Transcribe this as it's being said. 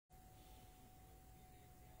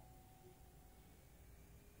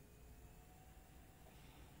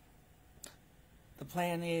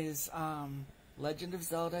plan is Legend of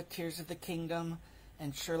Zelda, Tears of the Kingdom,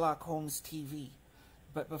 and Sherlock Holmes TV.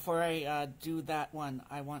 But before I do that one,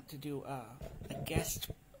 I want to do a guest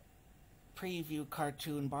preview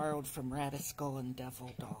cartoon borrowed from Radiskull and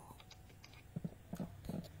Devil Doll.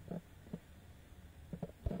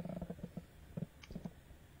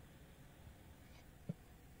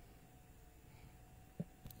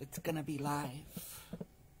 It's gonna be live.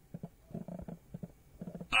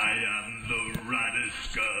 I am the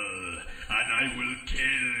Radiskull, and I will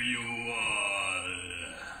kill you all.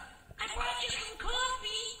 I brought you some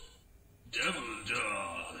coffee. Devil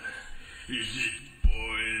Doll, is it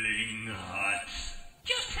boiling hot?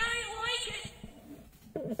 Just how you like it.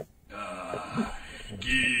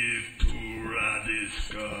 Give to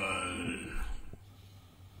Radiskull.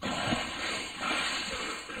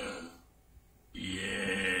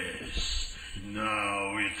 Yes,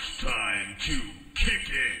 now it's time to kick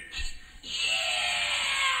it.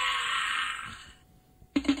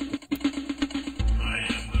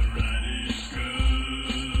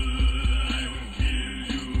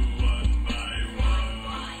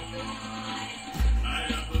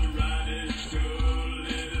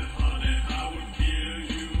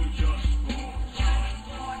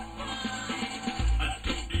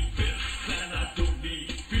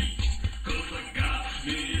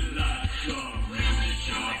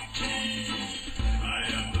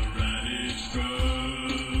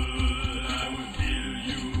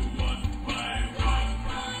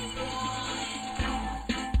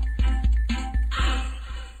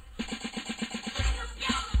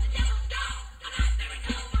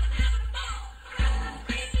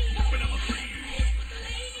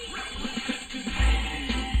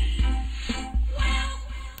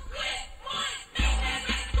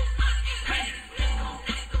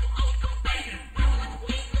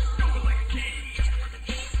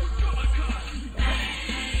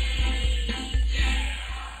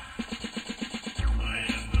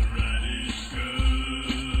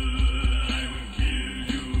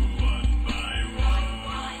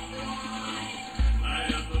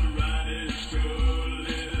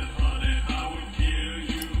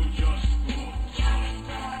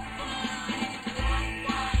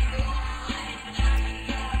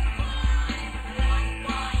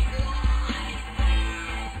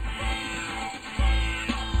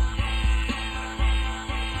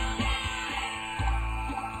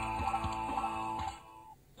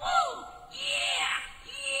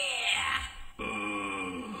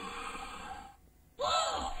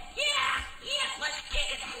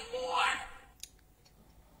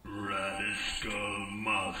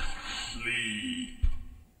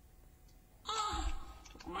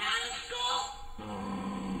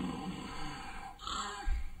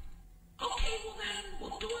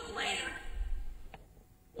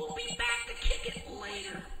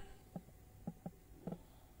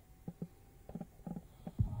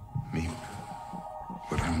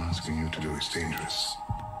 Asking you to do is dangerous.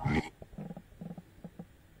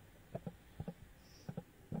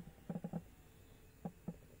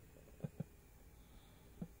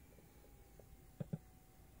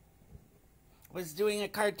 Was doing a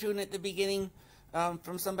cartoon at the beginning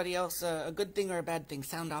from somebody else a good thing or a bad thing?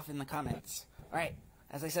 Sound off in the comments. Alright,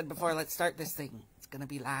 as I said before, let's start this thing. It's gonna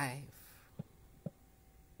be live.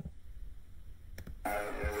 In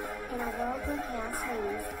a world where chaos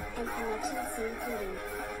reigns and connection seem fleeting,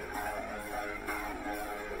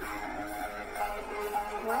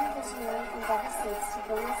 one visionary endeavor seeks to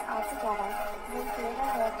bring us all together, then create a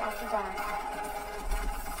world after dark.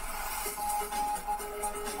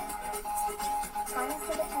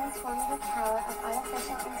 Harnessing the transformative power of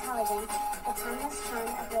artificial intelligence, the timeless charm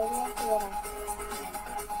of radio theater.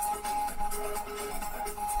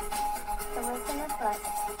 The wisdom of books,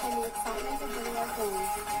 and the excitement of video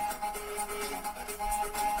games.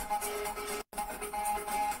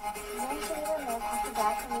 Learn to live after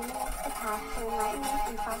dark illuminates the path to enlightenment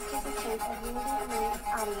and fosters a sense of unity among its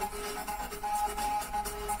audience.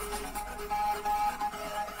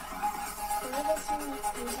 Through this unique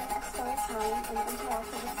fusion of storytelling and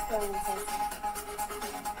interactive experiences,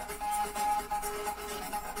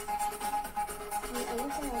 we aim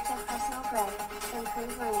to nurture personal growth,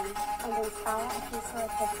 improve learning, and inspire a peaceful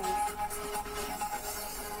existence.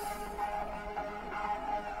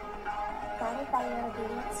 Guided by your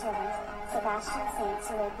obedient servant, Sebastian Saint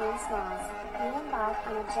Serapion Smalls, we embark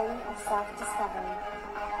on a journey of self-discovery.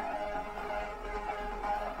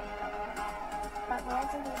 But where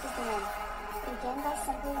do we begin? Begin by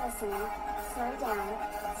simply listening, slow down,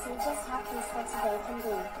 see just how peaceful today can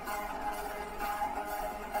be.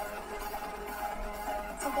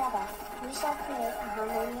 Together, we shall create a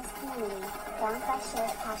harmonious community, bound by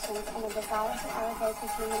shared passions and a desire to elevate the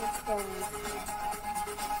human experience.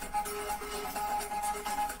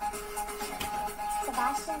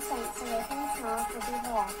 Sebastian Saint Serapion Smalls will be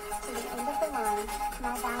there, to the end of the line,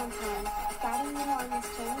 my Valentine, guiding you on this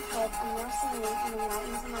journey towards a more serene and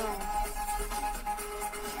enlightened tomorrow.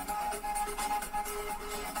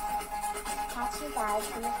 Catch you guys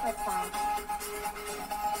on the flip side.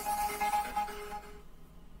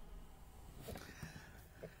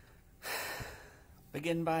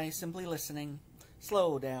 Begin by simply listening.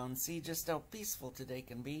 Slow down, see just how peaceful today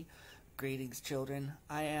can be. Greetings, children.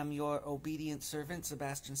 I am your obedient servant,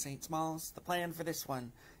 Sebastian Saint Smalls. The plan for this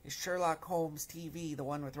one is Sherlock Holmes TV, the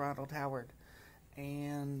one with Ronald Howard.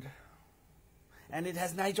 And it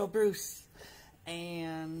has Nigel Bruce.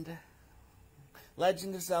 And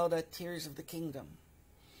Legend of Zelda, Tears of the Kingdom.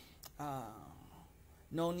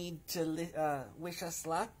 No need to wish us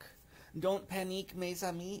luck. Don't panique, mes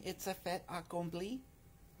amis. It's a fait accompli.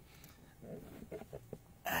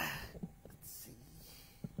 Let's see.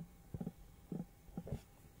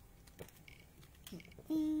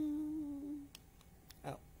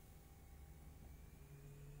 Oh.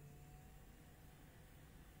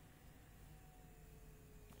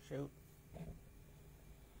 Shoot.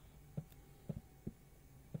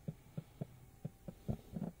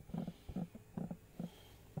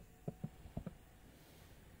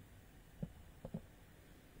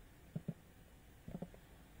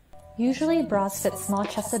 Usually bras fit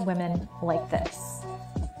small-chested women like this.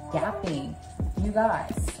 Yapping. You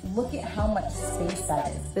guys, look at how much space that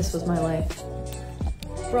is. This was my life.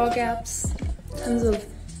 Bra gaps, tons of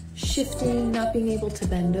shifting, not being able to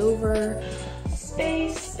bend over.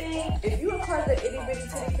 Space. If you are part of the itty bitty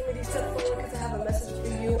titty committee, step forward because I have a message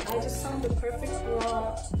for you. I just found the perfect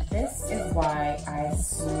bra. This is why I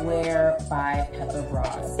swear by pepper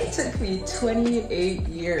bras. It took me 28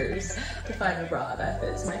 years to find a bra that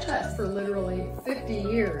fits my chest. For literally 50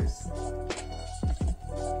 years.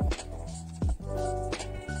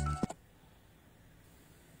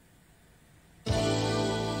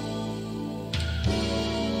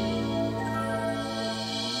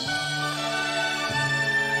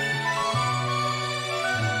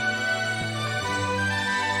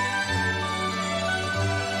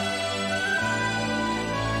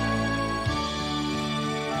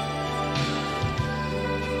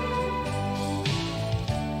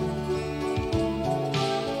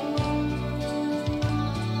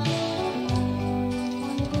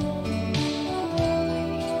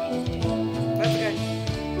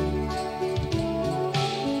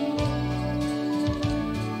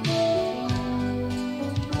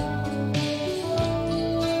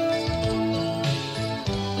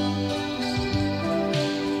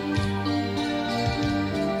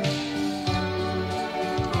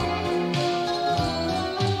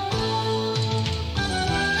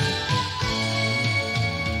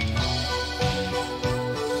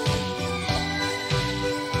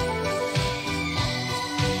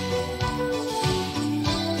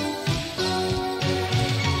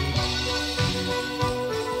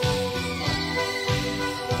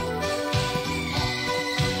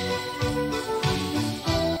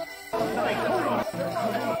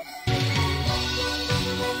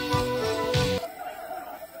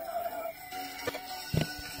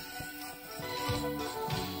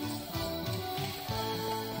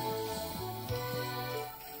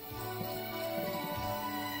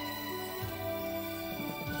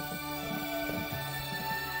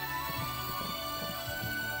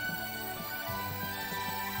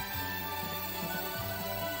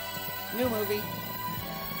 New movie.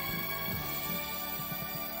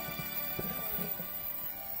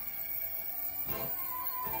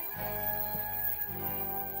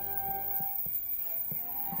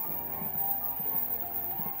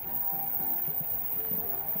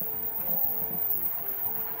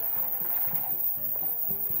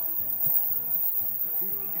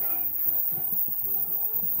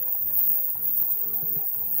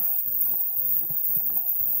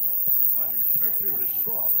 Inspector Lestrade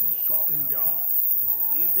from Scotland Yard.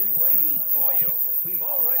 We've been waiting for you. We've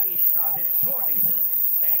already started sorting them,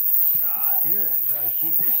 Inspector Lestrade. Yes, I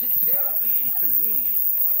see. This is terribly inconvenient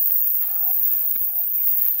for us.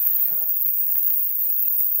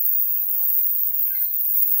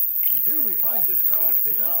 Until we find this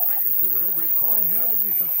counterfeiter, I consider every coin here to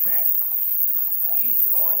be suspect. These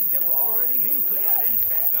coins have already been cleared,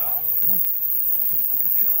 Inspector. I can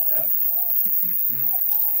tell that.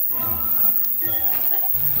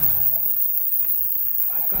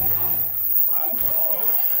 I've got it.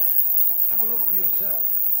 Have a look for yourself.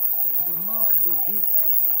 It's a remarkable gift.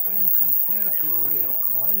 When compared to a real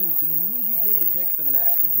coin, you can immediately detect the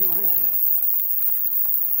lack of your rhythm.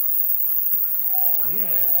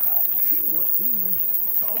 Yes, I can see what you mean.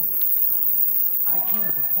 It's obvious. I can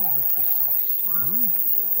perform it precisely.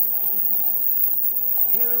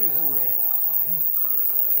 Here is a real coin.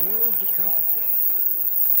 Here is the counterfeit.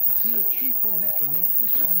 You see, a cheaper metal makes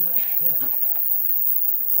this one much heavier.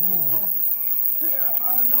 Yeah, I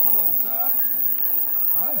found another one, sir.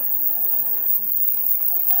 Huh?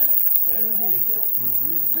 There it is, that you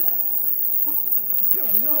really.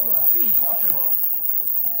 Here's another. Impossible!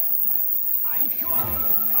 I'm sure I've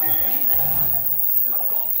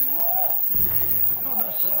got two more!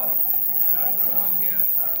 Another, sir. There's one here,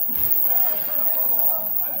 sir.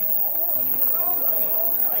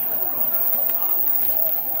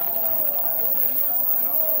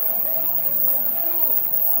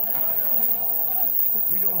 If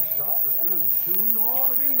we don't stop the villain soon,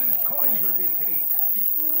 all of England's coins will be fake.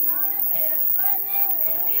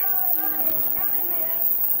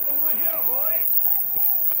 over here, boy!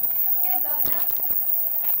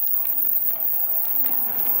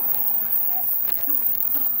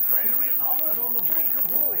 Treasury hovers on the brink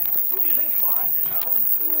of ruin. Who do you think's behind it, Holmes?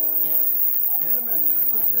 Elementary,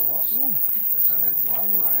 my dear Watson. There's only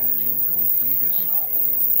one line in England devious enough.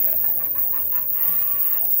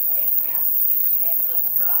 A captain inspector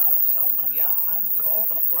Stroud of Scotland Yard called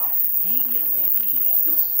the plot deviantly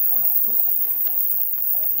devious.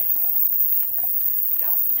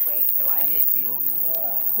 Just wait till I miss you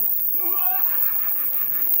more.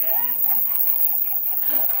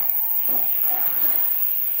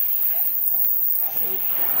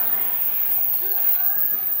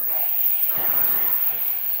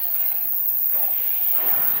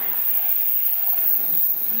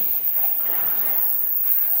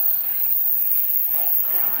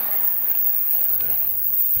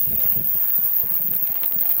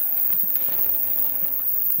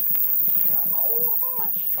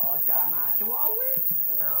 Do I win?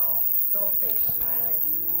 No. Go fish, Smiley.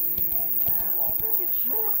 I think it's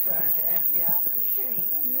your turn to empty out the machine.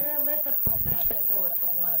 Yeah, let the professor do it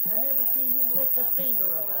for once. I never seen him lift a finger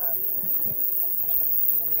around it.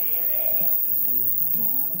 Really?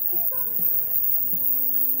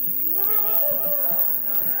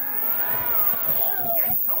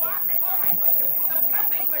 Get to work before I put you through the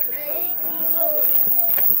pressing machine!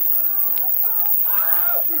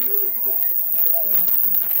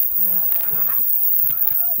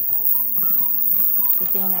 The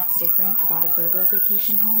thing that's different about a verbal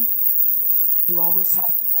vacation home, you always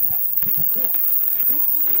have...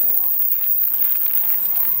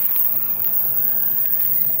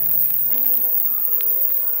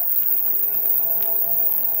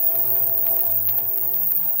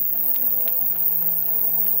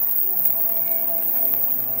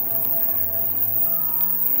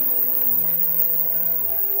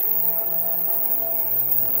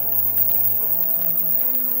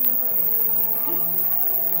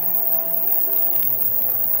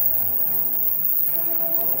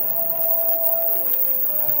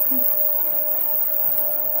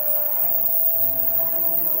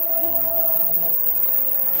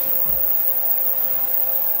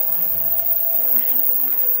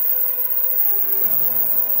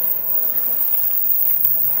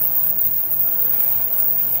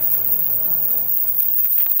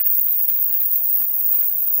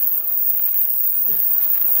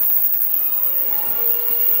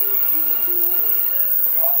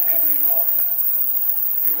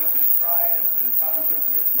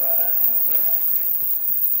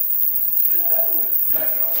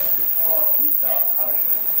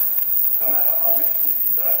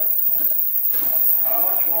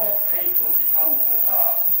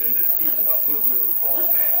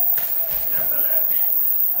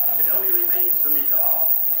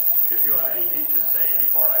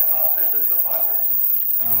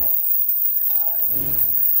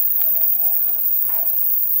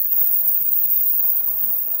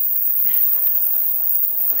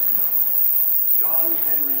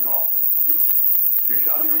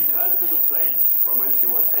 to the place from whence you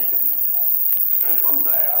were taken. And from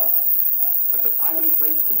there, at the time and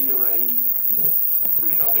place to be arranged,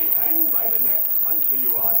 you shall be hanged by the neck until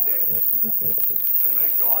you are dead. And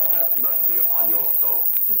may God have mercy upon your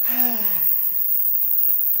soul.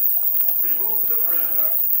 Remove the prisoner.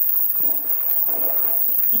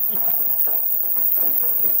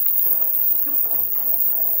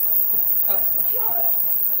 Oh,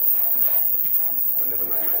 never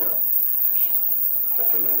mind, my girl.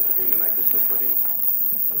 Just remember to bring me my Christmas pudding.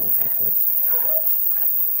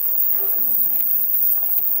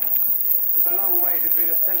 It's a long way between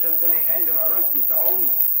a sentence and the end of a rope, Mr. Holmes.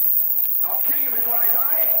 I'll kill you before I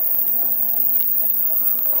die!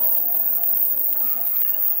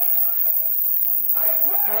 I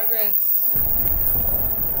swear! Progress.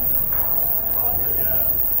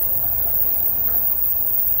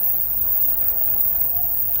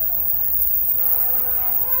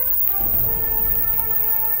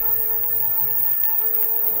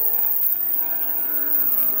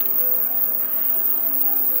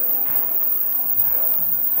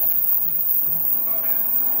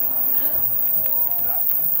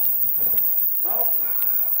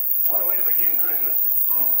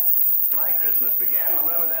 began the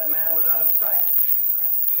moment that man was out of sight.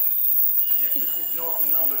 And yet Mrs.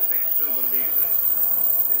 Norton, number 6, still believes it.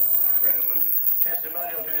 Incredible.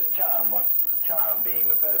 Testimonial to his charm, Watson. Charm being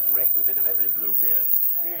the first requisite of every Bluebeard.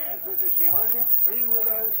 Yes, witness, he was it? 3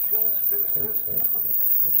 widows, 2 spinsters.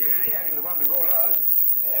 You really had him the one before last.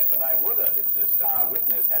 Yes, and I would have if the star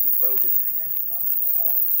witness hadn't bolted.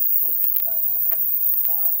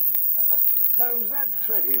 Holmes, that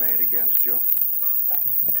threat he made against you.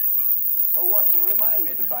 Oh, Watson, remind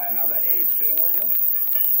me to buy another A string, will you?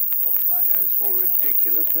 Of course, I know it's all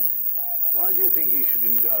ridiculous, but why do you think he should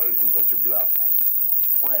indulge in such a bluff?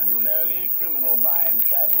 Well, you know, the criminal mind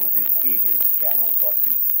travels in devious channels,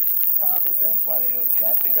 Watson. Ah, but don't worry, old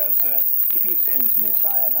chap, because if he sends me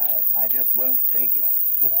cyanide, I just won't take it.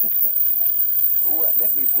 Well,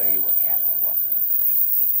 let me play you a carol, Watson.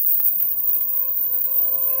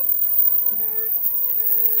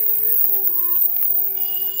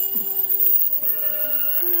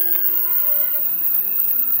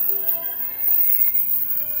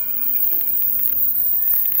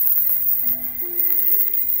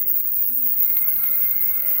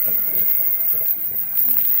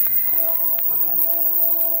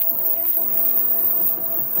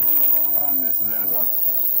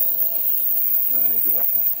 Thank you,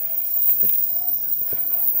 Watson.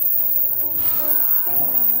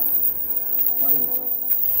 What is it?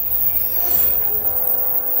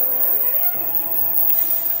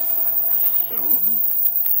 Soon?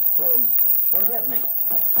 Well, what does that mean?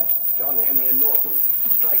 John Henry Norton,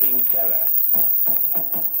 striking terror.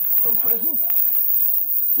 From prison?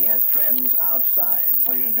 He has friends outside.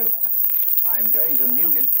 What are you going to do? I'm going to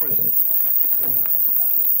Newgate Prison.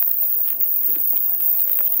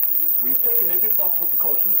 We've taken every possible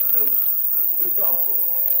precaution, Mr. Holmes. For example,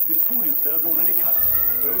 his food is served already cut,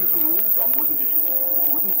 stones removed on wooden dishes,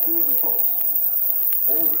 wooden spoons and forks.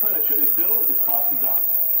 All the furniture is fastened down.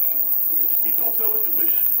 You can proceed yourself if you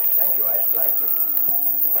wish. Thank you, I should like to.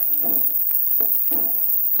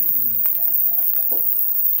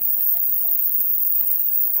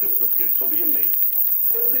 Christmas gifts for the inmates.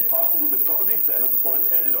 Every parcel will be properly examined before it's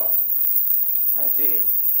handed on. I see.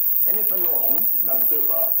 Any for Norton? None so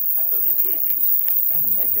far. This way, please.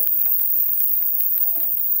 Thank you.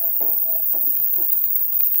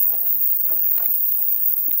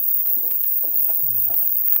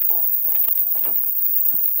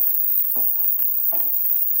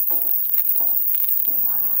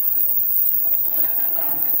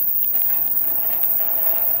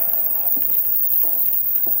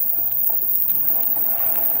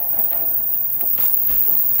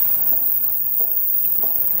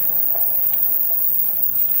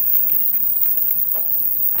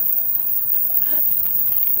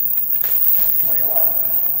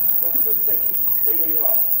 Stay where you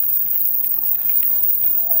are.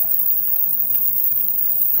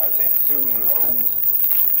 I said soon, Holmes.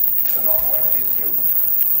 The Northwest is soon.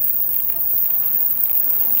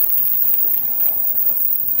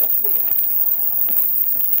 Just wait.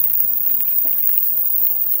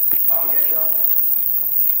 I'll get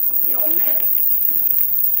your neck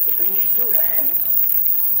between these 2 hands.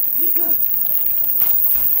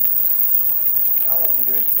 How often do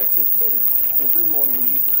you inspect this bed? Every morning and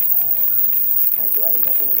evening. Thank you. I think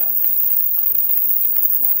that's enough.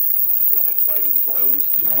 By you, Mr. Holmes.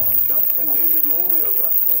 Just 10 days, it'll all be over.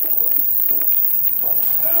 Yes, of course.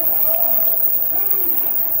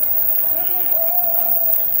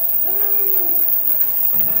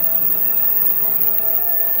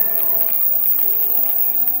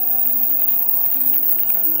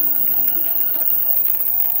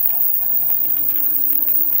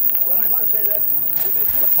 Well, I must say that it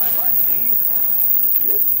put my mind at ease.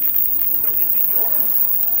 Yes? So did yours?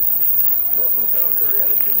 Norton's whole career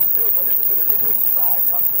has been built on his ability to inspire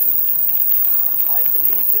confidence. I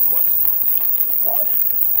believe in Watson. What?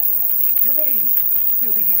 You mean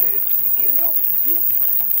you think he's going to kill you?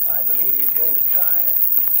 I believe he's going to try.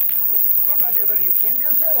 Not much evidence you've seen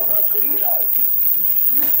yourself. How could he get out?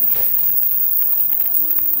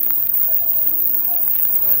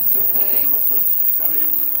 Too late. Come in.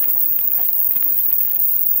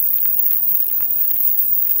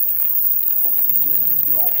 This is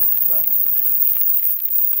Norton, sir.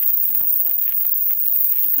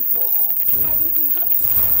 Mrs. Norton, How do you do? you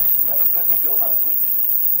have a present for your husband.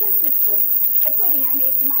 Just this, sir. A pudding I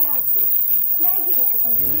made for my husband. May I give it to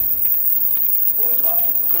him, please? All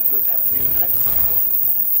parcels for Christmas have to be inspected.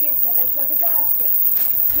 Yes, sir. That's what the guard said.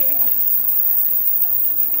 Here it is.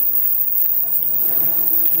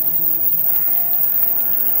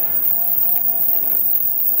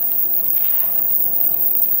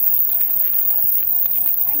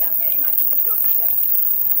 I'm not very much of a cook, sir,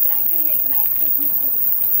 but I do make a nice Christmas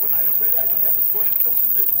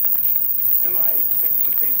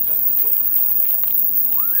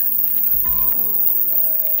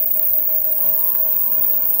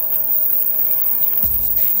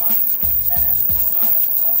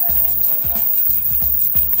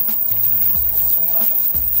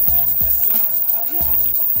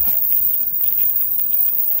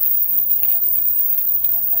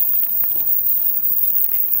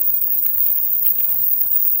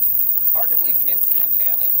believe Mint's new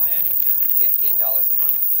family plan is just $15 a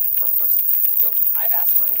month per person. So I've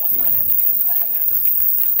asked my wife and plan member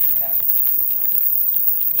to back me.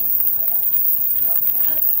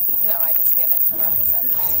 No, I just get it from Represent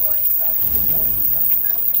this morning stuff.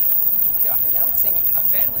 Yeah, I'm announcing a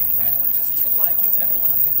family plan where just 2 lines gives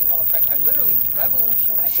everyone a $15 price. I'm literally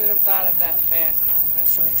revolutionizing. Should have thought of that fast.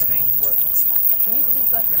 That's how these things work. Can you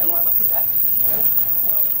please let her know I'm upset?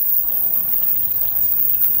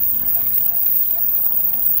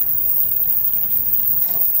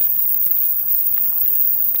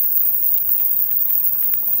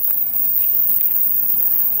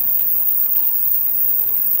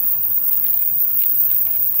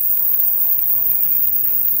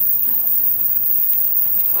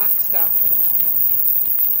 Clock stopper.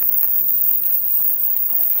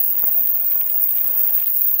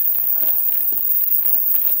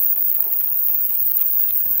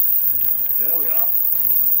 There we are.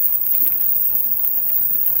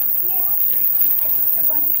 Yeah? Very cute. I just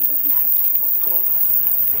wanted to look nice. Of course.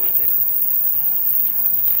 Go with it.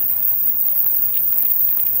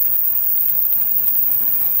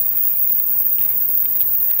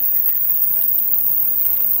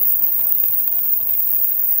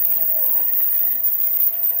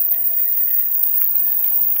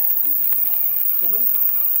 Simmons?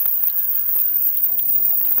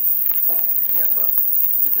 Yes, sir.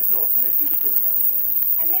 Mrs. Norton, may see the prisoner.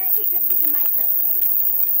 And may I take this to him myself?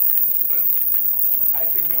 Well, I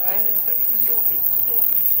think we take exception in your case, Mrs.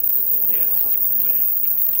 Norton. Yes, you may.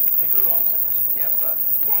 Take her on, Simmons. Yes, sir.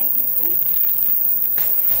 Thank you.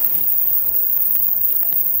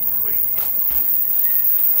 Wait.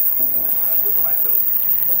 I'll think of myself.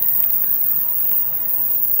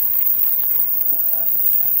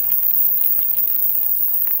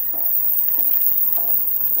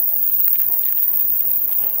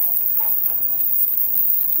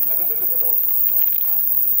 Have a visitor, Lord.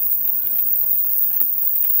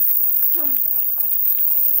 John,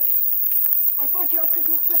 I bought your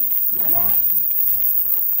Christmas pudding. Yeah?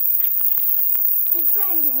 It's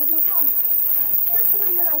brandy in it and currants. Just the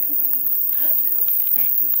way you like it. You're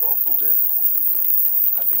sweet and thoughtful, Beth.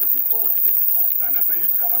 I've been looking forward to this. I'm afraid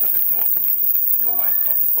it's cut opposite, Norton. But your wife's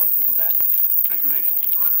not responsible for that. Regulations.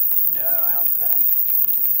 Yeah, I understand.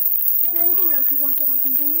 Is there anything else you want that I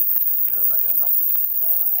can do? No, my dear, nothing.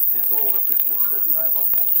 This is all the Christmas present I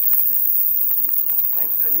want.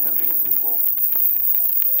 Thanks for letting them bring it to me, Paul.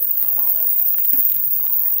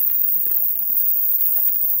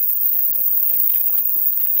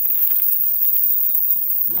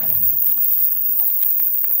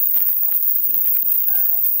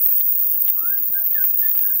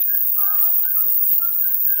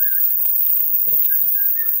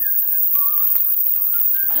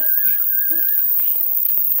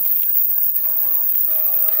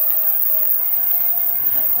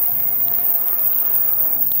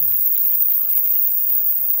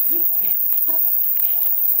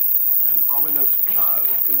 Ominous cloud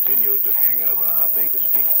continued to hang over our Baker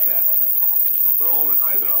Street flat for all that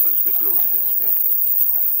either of us could do to dispel it.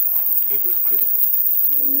 It was Christmas,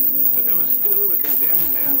 but there was still the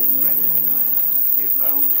condemned man's threat. If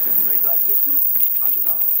Holmes didn't make light of it, how could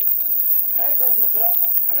I? Merry Christmas, sir.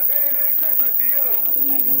 And a very Merry Christmas to you.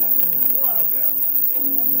 Thank you, sir. Go on, old girl.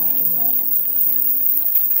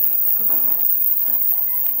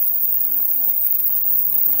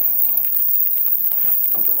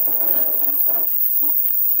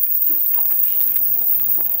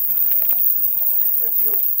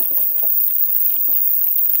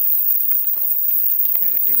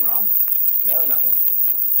 Wrong? No, nothing.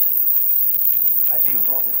 I see you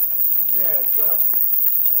brought me. Yes, well,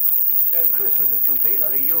 no Christmas is complete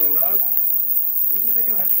without a Yule log. Even if they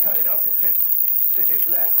do have to cut it off to fit city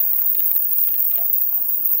flat.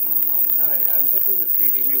 Now then, Hans, what's all this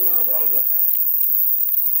greeting me with a revolver?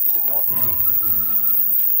 Is it not?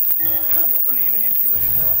 You believe in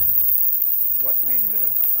intuition, sir? What, you mean,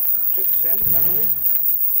 6 cents, naturally?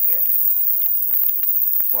 Yes.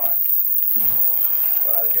 Why?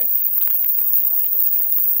 Well, I was going...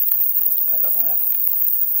 That doesn't matter.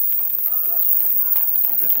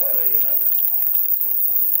 It's this weather, you know.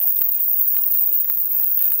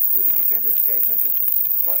 You think he's going to escape, don't you?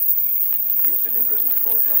 What? He was still in prison at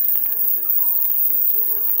 4 o'clock.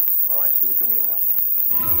 Oh, I see what you mean, Watson.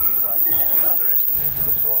 Meanwhile, you mustn't underestimate the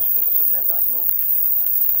resourcefulness of men like Norton.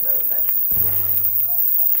 No, naturally.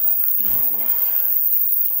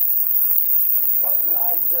 Watson,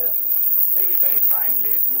 I'd take it very kindly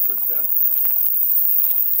if you could,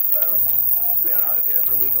 well, clear out of here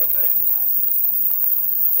for a week or so.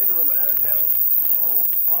 Take a room at a hotel. Oh,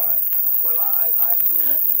 why? Well, I've some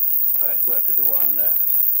research work to do on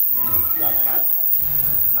Not much.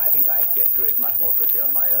 And I think I'd get through it much more quickly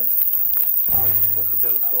on my own. What's the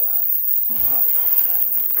bill, of course?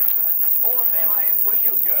 All the same, I wish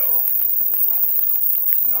you'd go.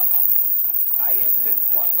 No. I insist,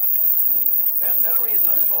 Watson. There's no reason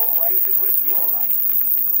at all why you should risk your life.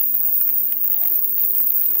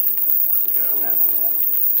 Go, man.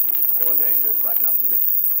 Your danger is quite enough for me.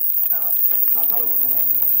 Now, not another word, eh?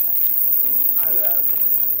 I'll,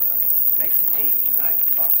 make some tea, nice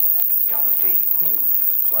hot cup of tea.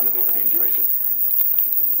 Wonderful for the intuition.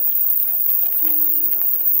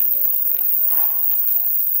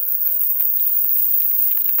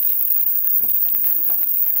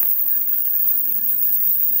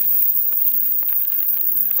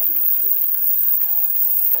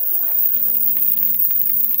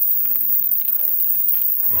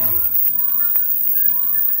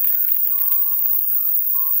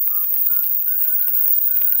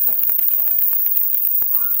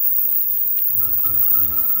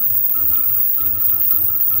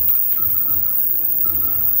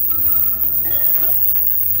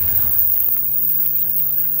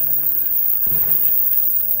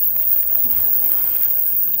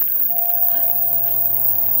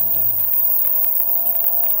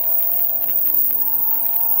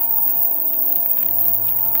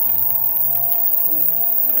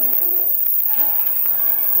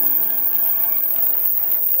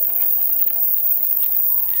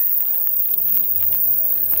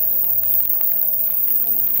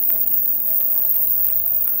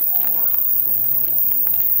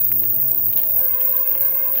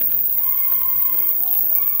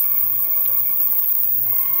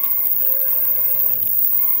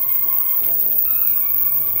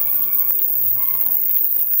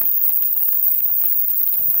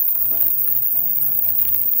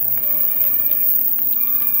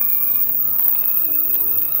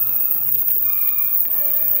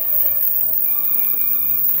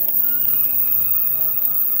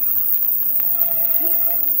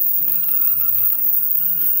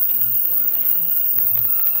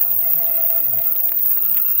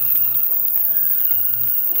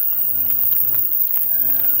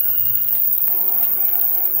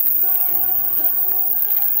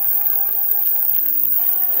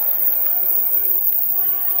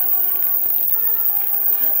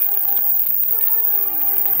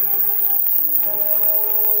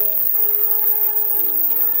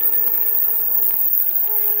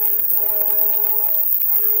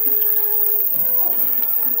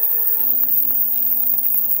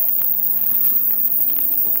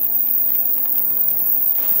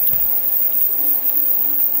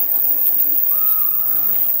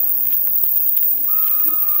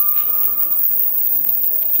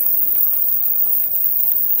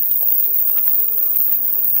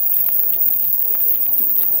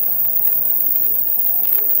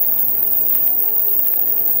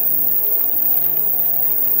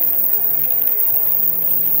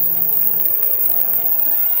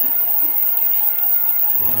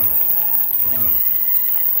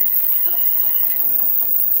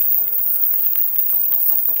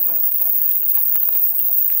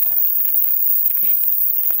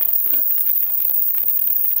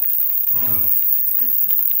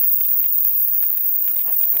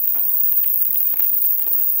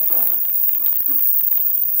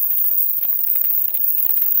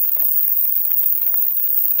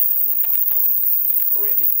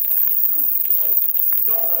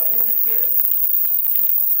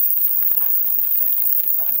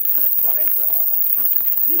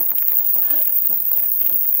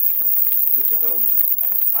 Mr. Holmes,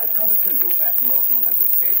 I've come to tell you that Norton has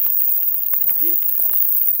escaped. In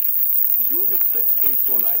view of his threats against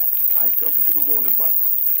your life, I felt you should be warned at once.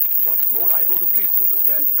 What's more, I brought a policeman to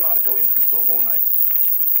stand guard at your entrance door all night.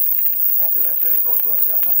 Thank you, that's very thoughtful of you,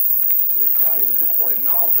 Governor. We're starting to sit for him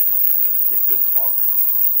now, but if this fog...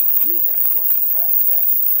 Yes, thoughtful, I understand.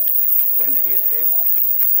 When did he escape?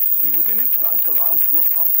 He was in his bunk around 2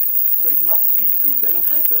 o'clock, so it must be between then and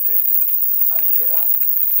 2:30. How did he get out?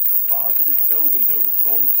 The bars of his cell window were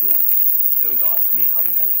sawn through. Don't ask me how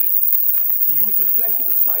he managed it. He used his blanket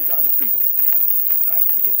to slide down to freedom. Time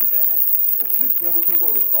to get him back. The slip never take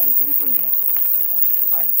orders from him till he's relieved.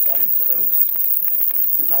 I'm sorry, Mr. Holmes.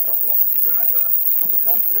 Good night, Dr. Watson. Good night, John.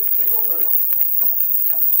 Come, Smith, take your berth.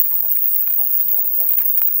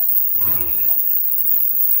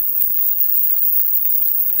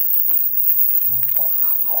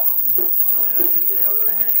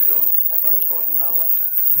 That's what important now, Watson.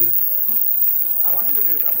 I want you to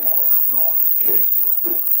do something for me.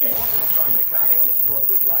 Watson is trying to be counting on the support of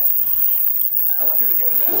his wife. I want you to go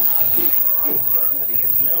to that house and make quite certain that he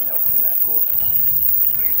gets no help from that quarter. The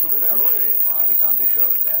police possible, they're worried. Well, we can't be sure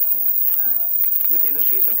of that. You see, the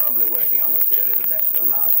police are probably working on the theory that that's the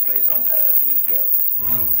last place on Earth he'd go.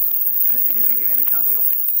 I see. You think he may be counting on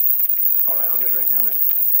it? All right, I'll get ready. I'm ready.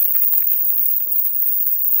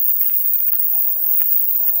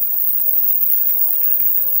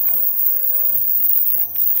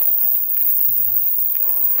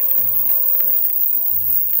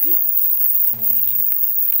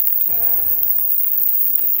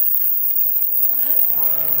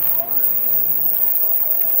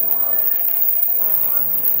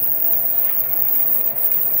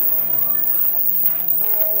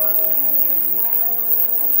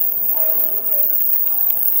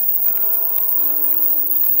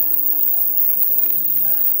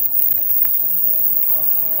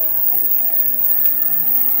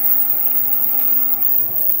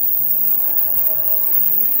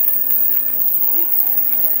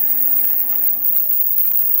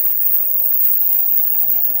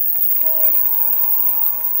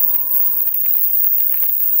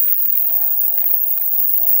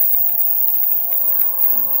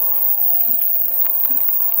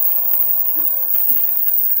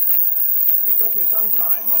 It took me some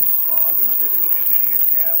time, much as fog and the difficulty of getting a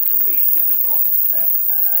cab to reach Mrs. Norton's flat.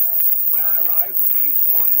 When I arrived, the police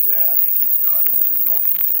were already there, making sure that Mrs.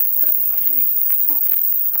 Norton did not leave.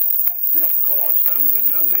 Of course, Holmes had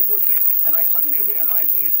known they would be, and I suddenly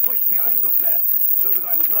realized he had pushed me out of the flat so that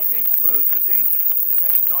I would not be exposed to danger. I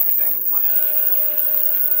started back at once.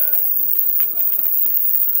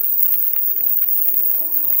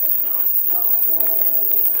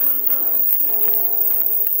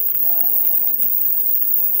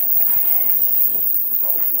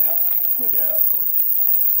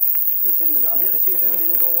 They're sitting me down here to see if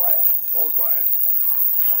everything is all right. All quiet.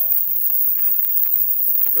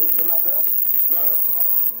 Both of them up there? No.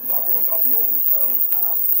 Doctor went up to Norton's home.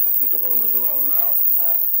 Mr. Holmes is alone now.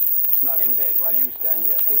 Snug in bed while you stand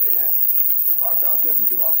here fiddling, eh? The fog I've given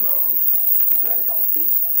to our bones. Would you like a cup of tea?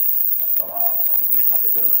 Yes, I'll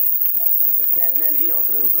take over. If the cabmen show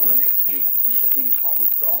through from the next street, the tea's hot and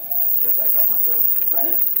strong. Just like up my throat.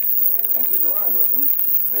 Right. And keep your eyes open.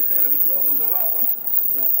 They say that it's Norton's a rough one.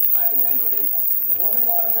 I can handle him. Won't be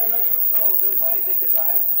more than 10 minutes. Oh, don't hurry. Take your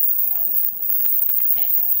time.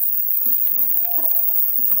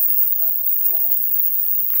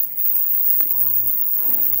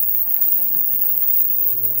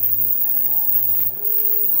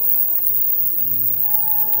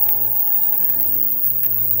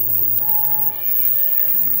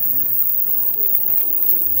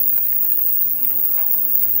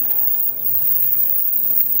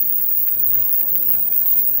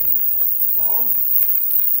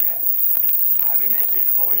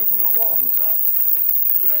 From the Walton, sir.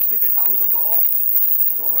 Should I slip it under the door?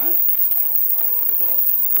 It's all right. I'll open the door.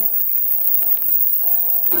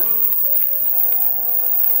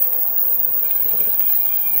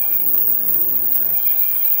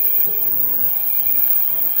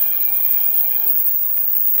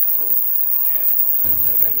 Oh, yes.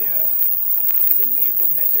 Over here. You can leave the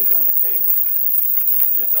message on the table there.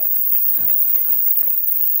 Yes, sir.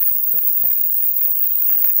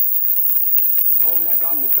 Holding a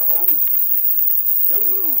gun, Mr. Holmes. Don't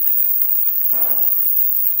move.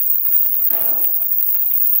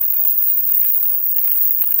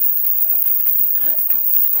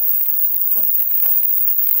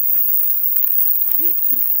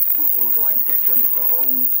 Oh, do I get you, Mr.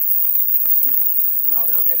 Holmes? Now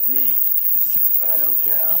they'll get me. But I don't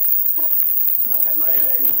care. I've had my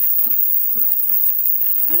revenge.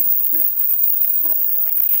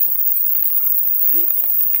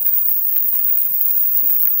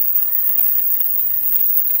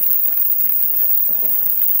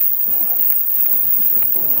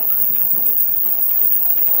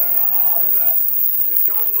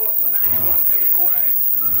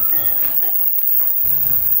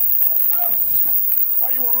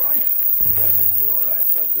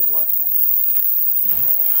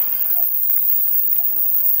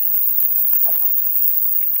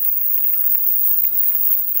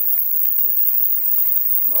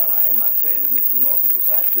 I must say that Mr. Norton,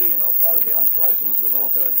 besides being an authority on poisons, was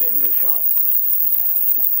also a deadly shot.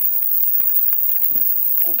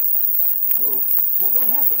 Oh, well, what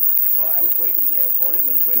happened? Well, I was waiting here for him,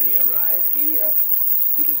 and when he arrived,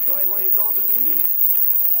 he destroyed what he thought was me.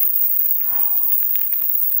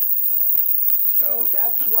 So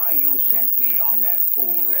that's why you sent me on that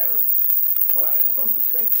fool's errand. Well, I didn't want to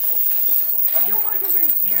say before. But you might have been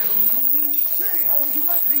skilled. Really, Holmes, you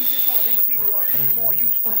must leave this sort of thing to people who are more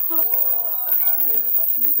useful. Really,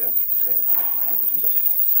 Watson, you don't need to say that. Now, you listen to this.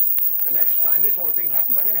 The next time this sort of thing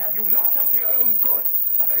happens, I'm going to have you locked up for your own good.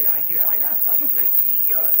 The very idea. I'm absolutely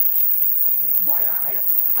furious. Why, I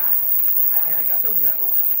just don't know.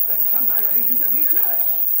 Sometimes I think you just need a nurse.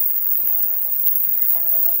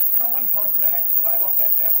 Someone passed me a hacksaw. I want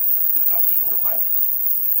that man. It's up to you to find it.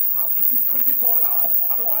 I'll give you 24 hours.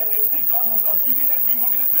 Otherwise, every guard who is on duty in that wing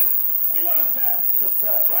will be dismissed. Do you understand? Yes,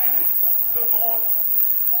 sir. Find him. So the order.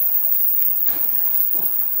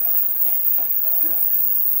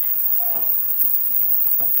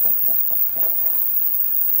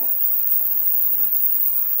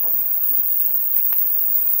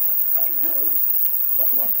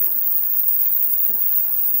 Dr. Watson.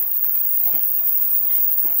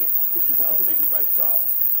 Just this is ultimatum by star.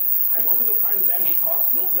 I wanted to find the man who passed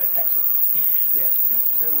North Met Hexer. Yes,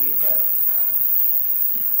 so we heard.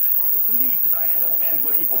 I wasn't believe that I had a man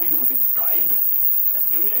working for me who could be bribed. That's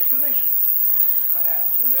the only explanation.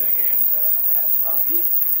 Perhaps, and then again, perhaps not. There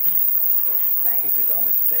were some packages on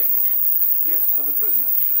this table. Gifts for the prisoner.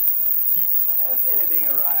 Has anything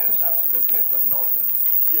arrived subsequently from Norton?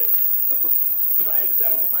 Yes, a pudding. But I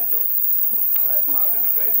examined it myself. Now, that's hardly the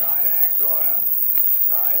place to hide a hacksaw, huh?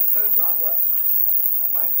 No, I suppose not, Watson.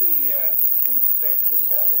 Might we, inspect the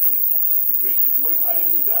cell, please? You wish, but you won't find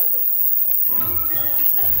anything there to help you.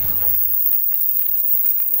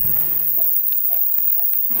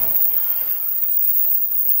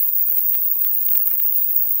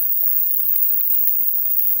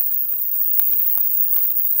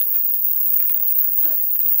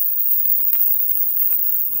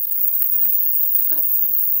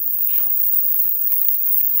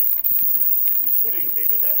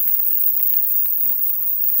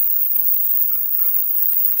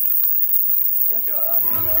 Yes, Your Honor.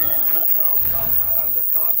 Oh, come now. That was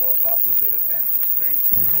a cardboard box with a bit of fancy string.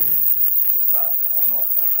 Who passed this to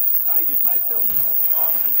Norton? I did myself.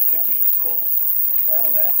 After inspecting it, of course.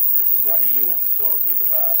 Well, this is what he used to saw through the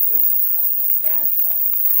bars with. Yeah.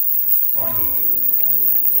 What?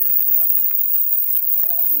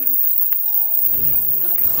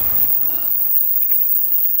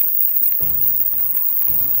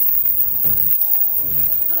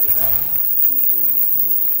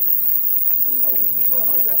 Well,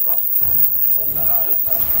 how's that possible? What's the hardest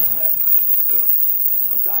substance there?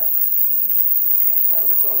 A diamond. Now,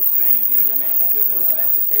 this sort of string is usually made together with an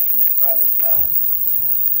application of powdered glass.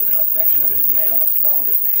 The little section of it is made on a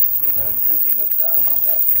stronger base with a coating of diamonds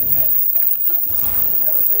after the head.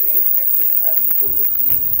 It was very effective cutting through with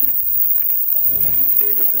ease. And he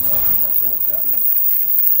gave it to Norton myself, Governor.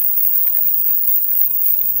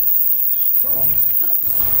 Straw.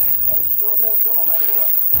 Not extraordinary at all, my dear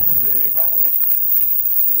Watson. Really quite good.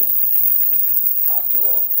 After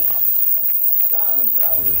all, Diamond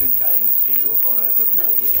has been cutting steel for a good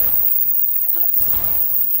many years.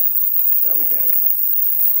 There we go.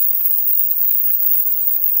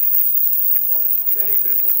 Oh, Merry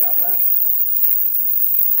Christmas, Governor.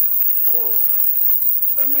 Of course.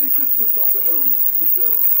 And Merry Christmas, Dr. Holmes,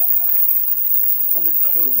 And Mr.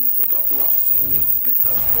 Holmes, Dr. Watson. A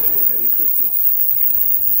very Merry Christmas.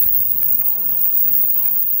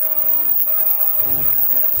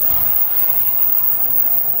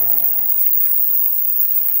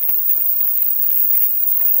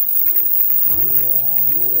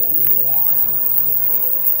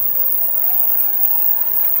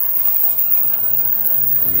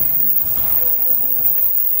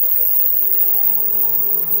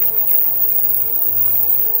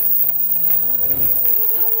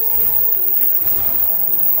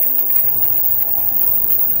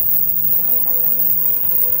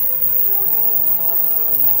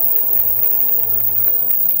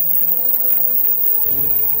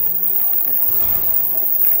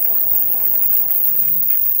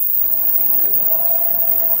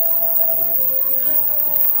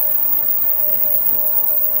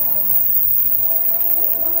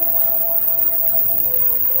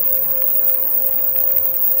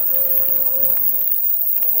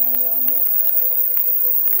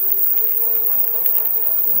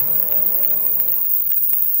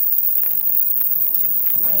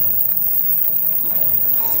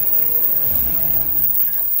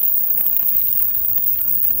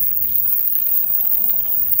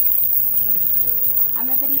 I'm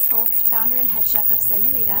Ebony's host, founder and head chef of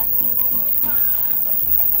Senorita.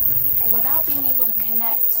 Without being able to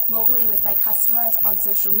connect mobily with my customers on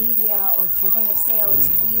social media or through point of sales,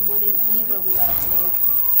 we wouldn't be where we are today.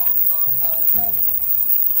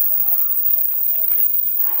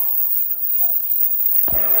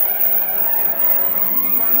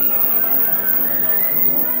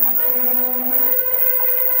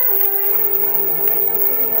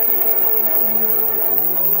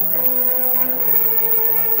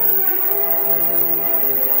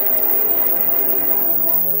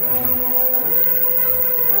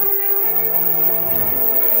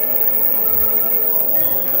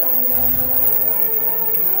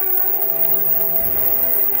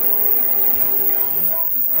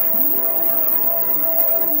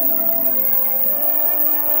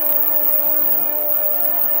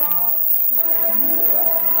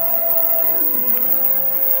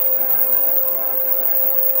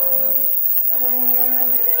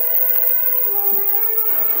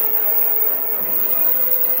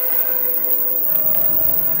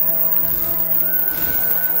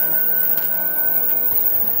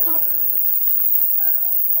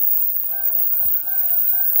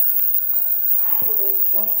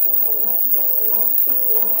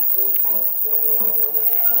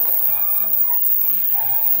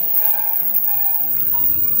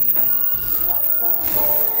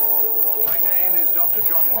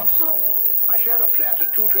 I shared a flat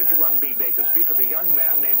at 221B Baker Street with a young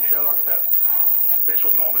man named Sherlock Holmes. This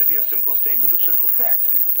would normally be a simple statement of simple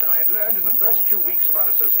fact, but I had learned in the first few weeks of our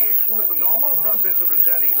association that the normal process of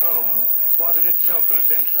returning home was in itself an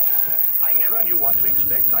adventure. I never knew what to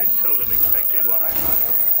expect. I seldom expected what I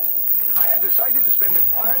found. I had decided to spend a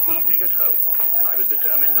quiet evening at home, and I was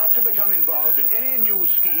determined not to become involved in any new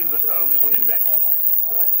scheme that Holmes would invent.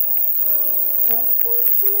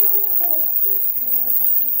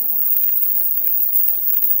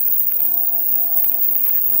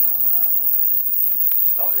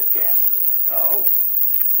 Sulfate gas. Oh?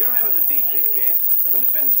 You remember the Dietrich case, where the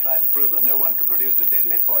defense tried to prove that no one could produce the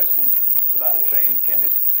deadly poisons without a trained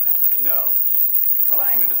chemist? No. Well,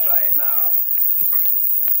 I'm going to try it now.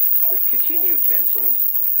 With kitchen utensils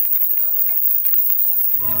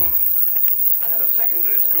and a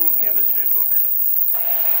secondary school chemistry book.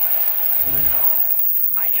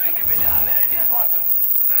 I knew it could be done. There it is, Watson.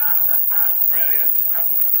 Brilliant.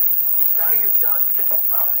 Now you've done it.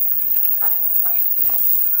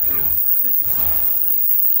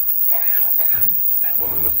 That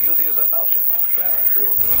woman was guilty as a vulture. Clever,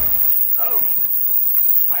 too. Holmes,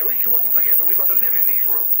 I wish you wouldn't forget that we've got to live in these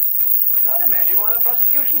rooms. Can't imagine why the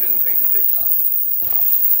prosecution didn't think of this.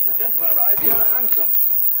 The gentleman arrived here handsome.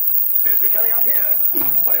 Appears to be coming up here.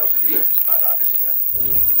 What else did you notice about our visitor?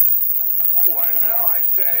 Well, now I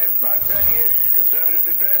say about 30-ish,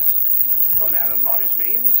 conservatively dressed. A man of modest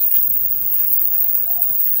means.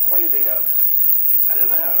 What do you think, Holmes? I don't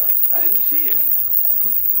know. I didn't see him.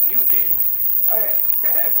 You did. Oh, yes.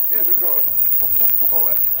 Yes, of course. Oh,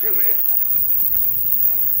 excuse me.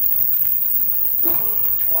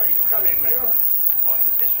 Morning, do come in, will you? Morning.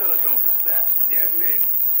 Is this Sherlock Holmes' flat? Yes, indeed.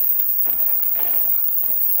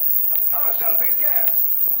 Oh, sulfate gas.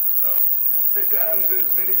 Oh. Mr. Holmes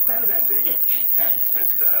has been experimenting. That's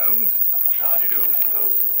Mr. Holmes. How do you do, Mr.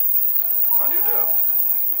 Holmes? How do you do?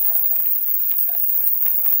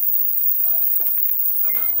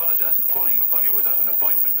 I must apologize for calling upon you without an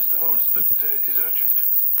appointment, Mr. Holmes, but it is urgent.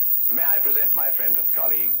 May I present my friend and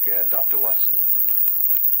colleague, Dr. Watson?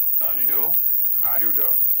 How do you do? How do you do?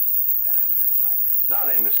 Now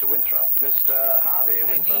then, Mr. Winthrop. Mr. Harvey I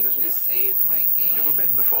Winthrop, need isn't to it? save my game. You ever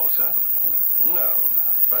met before, sir? No,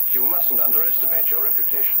 but you mustn't underestimate your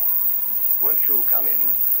reputation. Won't you come in?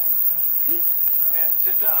 And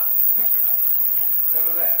sit down.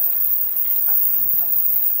 Over there.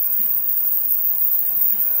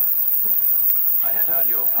 I had heard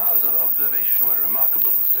your powers of observation were remarkable,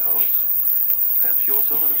 Mr. Holmes. Perhaps you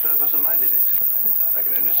also were the purpose of my visit. I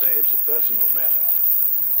can only say it's a personal matter.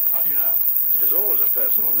 How do you know? It is always a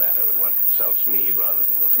personal matter when one consults me rather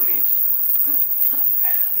than the police.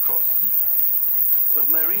 Of course. But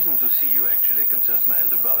my reason to see you actually concerns my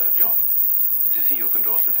elder brother, John. It is he who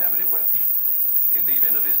controls the family wealth. In the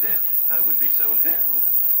event of his death, I would be sole heir.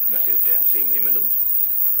 Does his death seem imminent?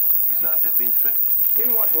 His life has been threatened.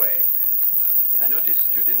 In what way? I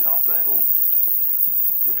noticed you didn't ask by who.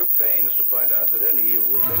 You took pains to point out that only you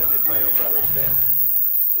would benefit by your brother's death.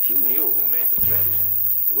 If you knew who made the threat,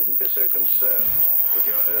 you wouldn't be so concerned with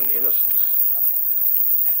your own innocence.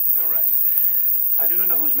 You're right. I do not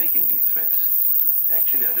know who's making these threats.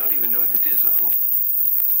 Actually, I don't even know if it is a who.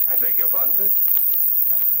 I beg your pardon, sir?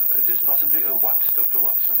 But it is possibly a what, Dr.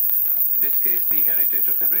 Watson. In this case, the heritage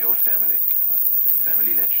of every old family. The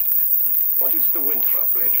family legend. What is the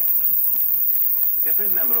Winthrop legend? Every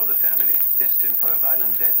member of the family, destined for a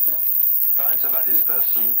violent death, finds about his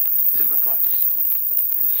person silver coins.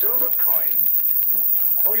 Silver coins?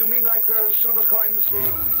 Oh, you mean like those silver coins the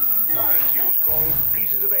pirates use, called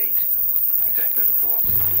pieces of 8? Exactly, Dr.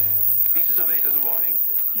 Watson. Pieces of 8 as a warning,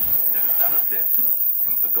 and at the time of death,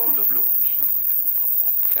 the gold doubloon.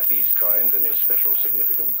 Have these coins any special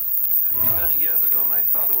significance? 30 years ago, my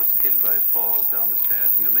father was killed by a fall down the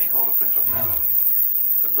stairs in the main hall of Winthrop Manor.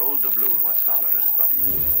 A gold doubloon was found under his body.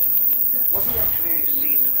 Was he actually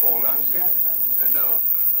seen to fall downstairs? No.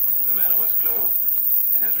 The manor was closed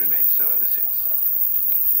and has remained so ever since.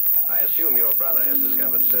 I assume your brother has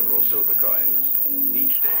discovered several silver coins.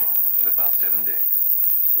 Each day for the past 7 days.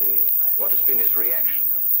 I see. What has been his reaction?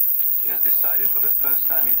 He has decided for the first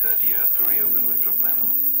time in 30 years to reopen Winthrop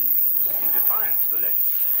Manor. In defiance of the legend.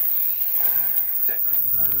 Exactly.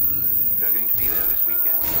 We are going to be there this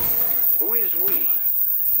weekend. Who is we?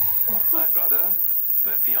 My brother,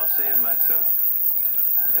 my fiancée, and myself.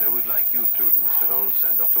 And I would like you too, Mr. Holmes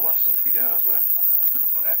and Dr. Watson, to be there as well.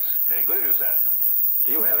 Well, that's very good of you, sir.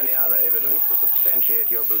 Do you have any other evidence to substantiate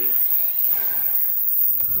your belief?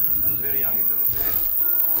 I was very young in those days.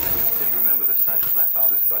 I can still remember the sight of my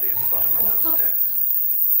father's body at the bottom of those stairs.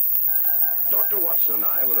 Dr. Watson and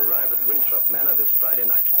I will arrive at Winthrop Manor this Friday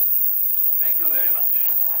night. Thank you very much.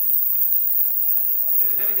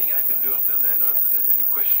 If there's anything I can do until then, or if there's any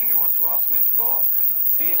question you want to ask me before,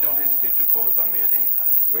 please don't hesitate to call upon me at any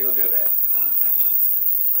time. We will do that.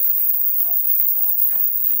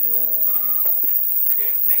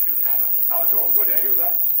 Again, thank you. Not at all. Good day, you,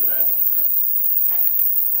 sir. Good day.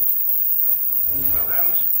 Well,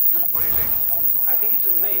 Holmes, what do you think? I think it's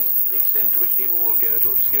amazing the extent to which people will go to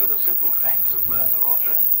obscure the simple facts of murder or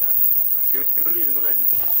threatened murder. You believe in the legend?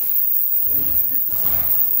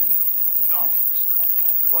 Nonsense.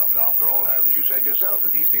 Well, but after all, Holmes, you said yourself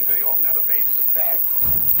that these things very often have a basis of fact.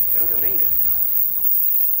 Oh, Dominguez.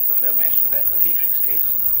 There was no mention of that in the Dietrich's case.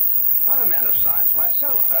 I'm a man of science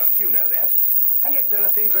myself, Holmes, you know that. And yet there are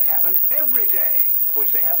things that happen every day for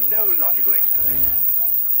which they have no logical explanation.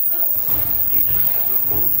 Dietrich has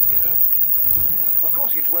removed the odor. Of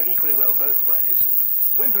course, it worked equally well both ways.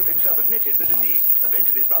 Winthrop himself admitted that in the event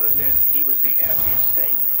of his brother's death, he was the heir to the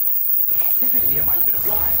estate. His visit here might have been a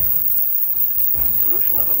blind. The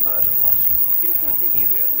solution of a murder, Watson, was infinitely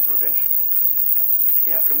easier than the prevention.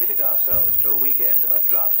 We have committed ourselves to a weekend in a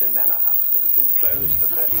drafty manor house that has been closed for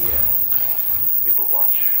 30 years. We will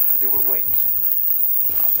watch and we will wait.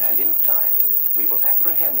 And in time, we will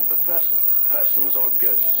apprehend the persons or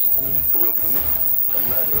ghosts who will commit the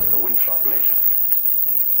murder of the Winthrop legend.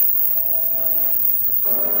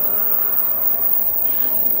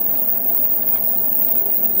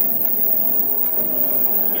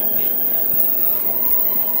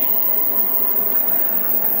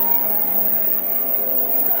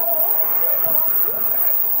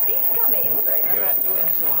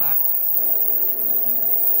 So hot.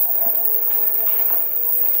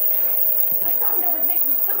 The thunder was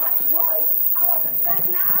making so much noise, I wasn't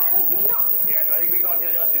certain I heard you knock. Yes, I think we got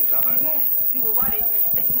here just in time. Yes, you were worried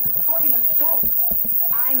that you were caught in the storm.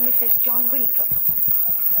 I'm Mrs. John Winthrop.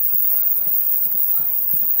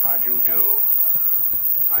 How do you do?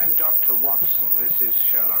 I'm Dr. Watson. This is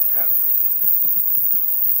Sherlock Holmes.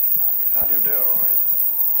 How do you do?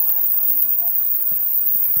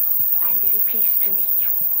 I'm very pleased to meet you.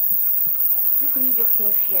 You can leave your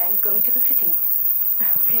things here and go into the sitting room.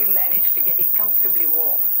 We managed to get it comfortably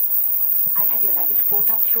warm. I'll have your luggage brought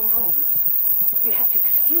up to your room. You'll have to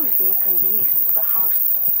excuse the inconveniences of the house.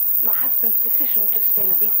 My husband's decision to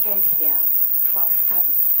spend the weekend here was rather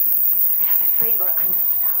sudden. And I'm afraid we're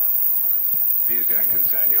understaffed. Please don't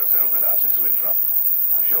concern yourself with us, Mrs. Winthrop.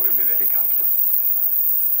 I'm sure we'll be very comfortable.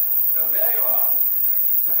 So there you are.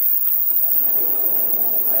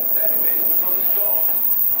 I'm very ready before the storm.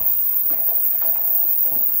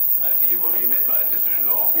 I see you've already met my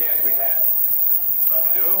sister-in-law. Yes, we have. How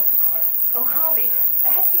do you do? Oh, Harvey,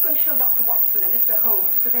 perhaps you can show Dr. Watson and Mr.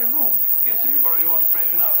 Holmes to their room. Yes, sir, you probably want to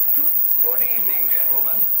freshen up. Good evening,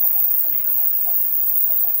 gentlemen.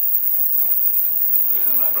 This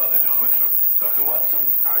is my brother, John Winthrop. Dr. Watson.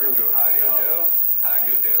 How do you do? How do you do? How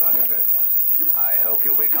do you do? How do you do? I hope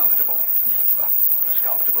you'll be comfortable. As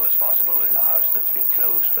comfortable as possible in a house that's been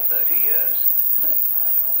closed for 30 years.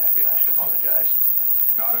 I feel I should apologize.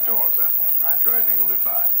 Not at all, sir. I'm sure everything will be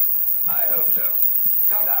fine. I hope so.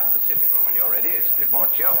 Come down to the sitting room when you're ready. It's a bit more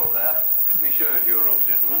cheerful there. Let me show you your rooms,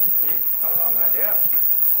 gentlemen. Come along, my dear.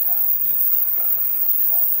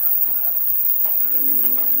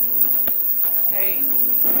 Hey.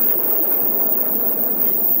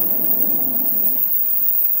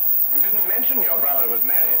 You didn't mention your brother was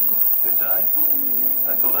married. Did I?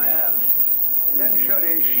 I thought I had. Then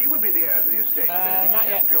surely she would be the heir to the estate. Not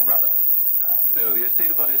yet. To your brother. No, the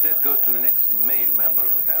estate upon his death goes to the next male member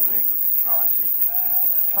of the family. Oh, I see.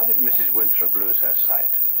 How did Mrs. Winthrop lose her sight?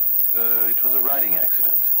 It was a riding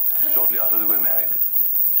accident, shortly after they were married.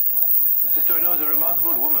 Your sister-in-law is a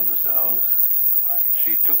remarkable woman, Mr. Holmes.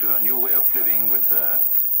 She took to her new way of living with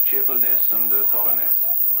cheerfulness and thoroughness.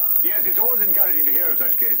 Yes, it's always encouraging to hear of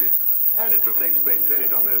such cases. And it reflects great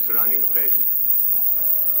credit on those surrounding the patient.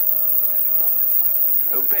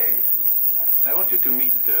 Oh, Peg, I want you to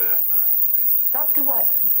meet, Dr.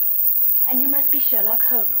 Watson. And you must be Sherlock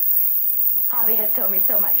Holmes. Harvey has told me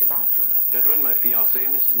so much about you. gentlemen, my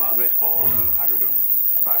fiancée, Miss Margaret Hall. How do you do?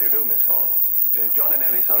 How do you do, Miss Hall? John and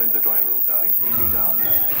Alice are in the drawing room, darling. We'll be down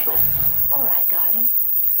shortly. All right, darling.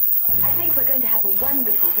 I think we're going to have a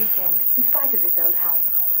wonderful weekend, in spite of this old house.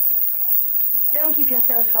 Don't keep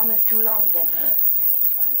yourselves from us too long, gentlemen.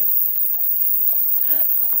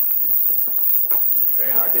 A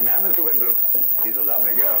very hearty man, Mr. Winthrop. She's a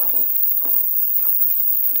lovely girl.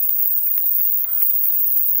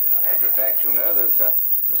 Matter of fact, you know, there's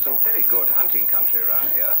some very good hunting country around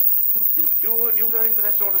here. Do you go in for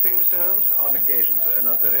that sort of thing, Mr. Holmes? On occasion, sir.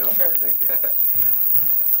 Not very often, Sure. thank you.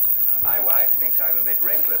 My wife thinks I'm a bit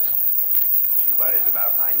reckless. She worries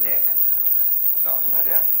about my neck. Not, my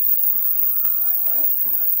dear?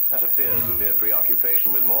 That appears to be a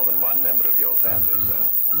preoccupation with more than one member of your family, sir.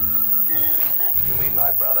 You mean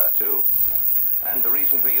my brother, too? And the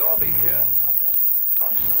reason for your being here?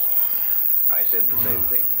 Nonsense. I said the same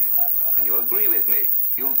thing. And you agree with me.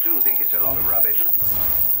 You, too, think it's a lot of rubbish.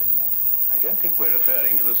 I don't think we're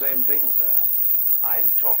referring to the same thing, sir.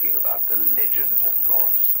 I'm talking about the legend, of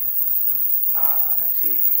course. Ah, I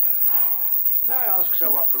see. May I ask,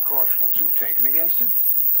 sir, what precautions you've taken against it?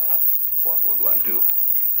 What would one do?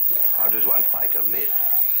 How does one fight a myth?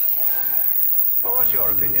 Well, what's your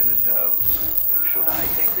opinion, Mr. Holmes? Should I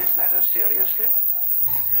take this matter seriously?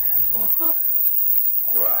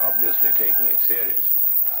 You are obviously taking it seriously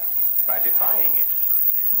by defying it.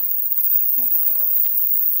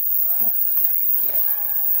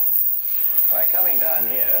 By coming down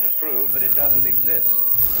here to prove that it doesn't exist.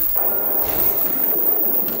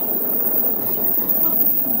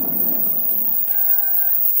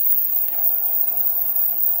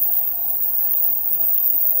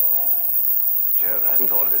 Jove, I hadn't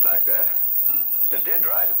thought of it like that. You're dead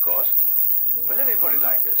right, of course. But let me put it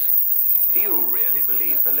like this. Do you really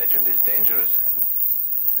believe the legend is dangerous?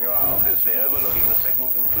 You are obviously overlooking the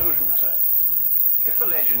second conclusion, sir. If the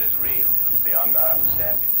legend is real and beyond our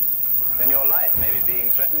understanding, then your life may be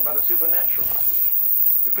being threatened by the supernatural.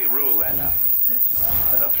 If we rule that out,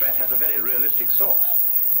 then the threat has a very realistic source.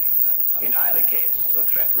 In either case, the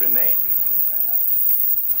threat remains.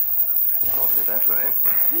 Probably that way.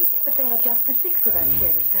 But there are just the 6 of us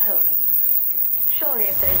here, Mr. Holmes. Surely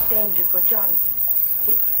if there's danger for John,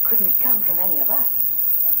 it couldn't come from any of us.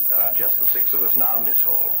 There are just the 6 of us now, Miss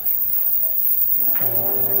Hall.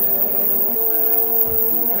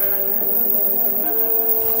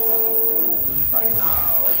 But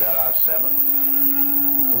now there are 7.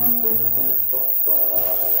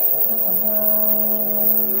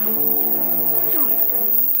 John,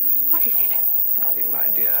 what is it? Nothing, my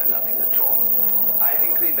dear, nothing at all. I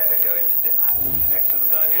think we'd better go into dinner.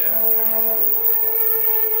 Excellent idea.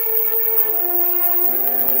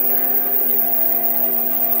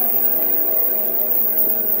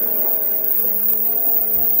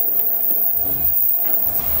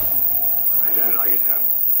 I don't like it,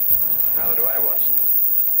 Holmes. Neither do I, Watson.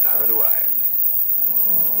 Neither do I.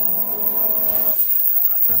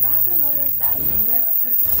 For bathroom odors that linger,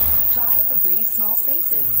 try Febreze Small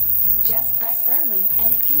Spaces. Just press firmly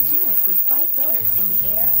and it continuously fights odors in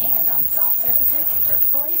the air and on soft surfaces for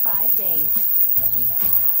 45 days.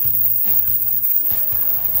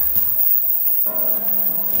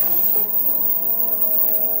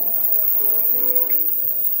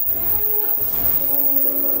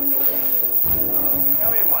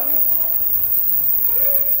 Come in, Watson.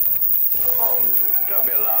 Oh, don't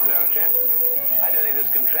be alarmed, old chap. I don't think this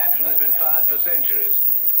contraption has been fired for centuries.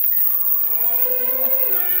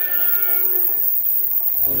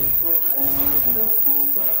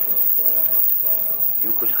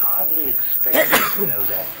 You could hardly expect me to know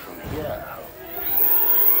that from here, Holmes.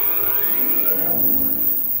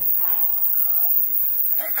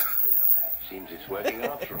 Seems it's working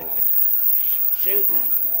after all. Shoot.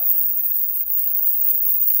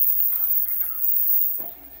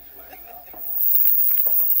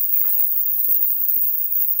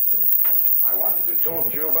 I wanted to talk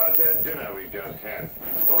to you about that dinner we just had.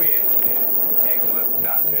 Oh, yes. Excellent,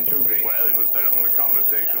 Doctor. Don't you agree? Well, it was better than the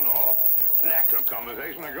conversation, or lack of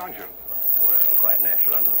conversation, I grant you. Well, quite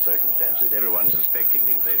natural under the circumstances. Everyone's suspecting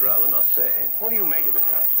things they'd rather not say. What do you make of it,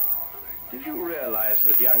 Holmes? Did you realize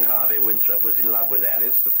that young Harvey Winthrop was in love with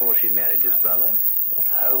Alice before she married his brother?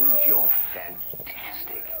 Holmes, you're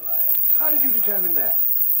fantastic. How did you determine that?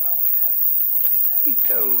 He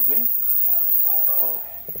told me.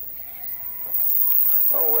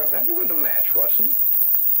 Oh, have you got a match, Watson?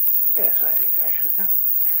 Yes, I think I should have.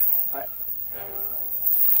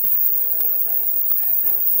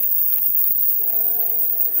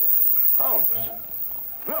 Holmes.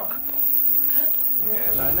 Look.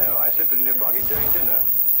 Yes, I know. I slipped it in your pocket during dinner.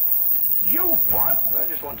 You what? I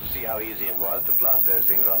just want to see how easy it was to plant those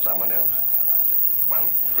things on someone else. Well,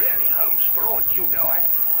 really, Holmes, for all you know,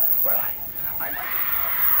 I'm...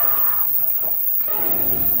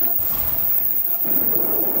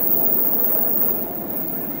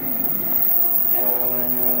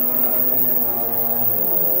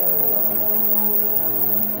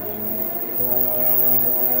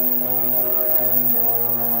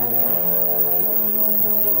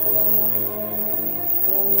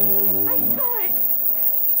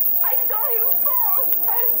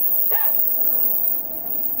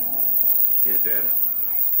 He's dead.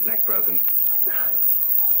 Neck broken.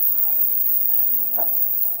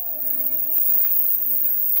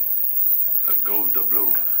 gold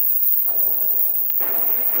doubloon.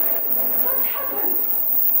 What's happened?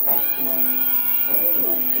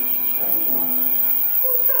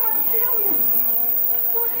 Will someone tell me?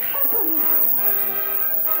 What's happened?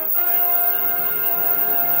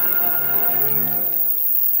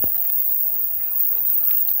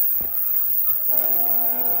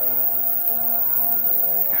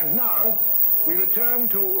 And now, we return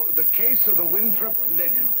to the case of the Winthrop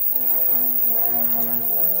legend.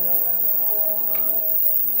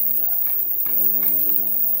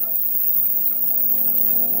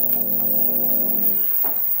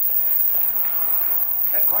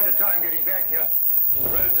 Had quite a time getting back here. The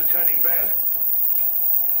roads are turning bad.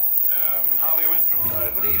 Harvey Winthrop.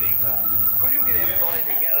 Good evening, sir. Could you get everybody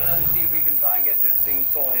together and see if we can try and get this thing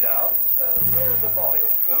sorted out? Where's the body?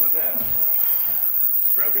 Over there.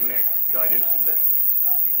 Broken neck. Died instantly.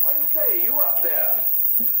 What do you say? You up there?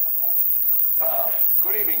 Oh,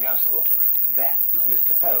 good evening, Constable. That is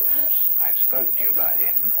Mr. Holmes. I've spoken to you about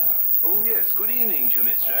him. Oh, yes. Good evening to you,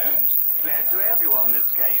 Miss Jones. Glad to have you on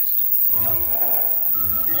this case.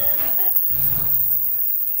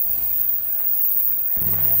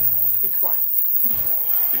 His wife.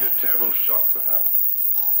 It's a terrible shock for her.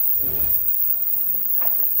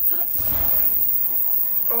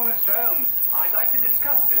 Oh, Mr. Holmes, I'd like to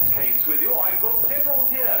discuss this case with you. I've got several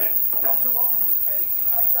theories. Dr. Watson is ready to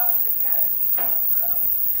find out the case.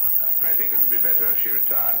 I think it would be better if she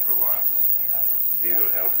retired for a while. These will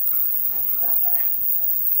help. Thank you, Doctor.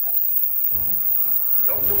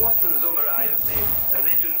 Dr. Watson summarized the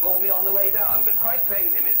legend for me on the way down, but quite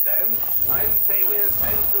frankly, Mr. Holmes, I would say we're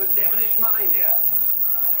close to a devilish mind here.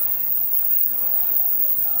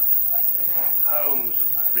 Holmes,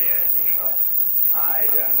 really? I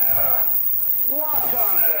don't know. What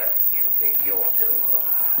on earth do you think you're doing?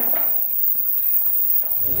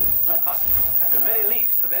 At the very least.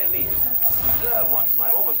 Observe, Watson,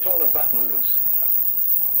 I've almost torn a button loose.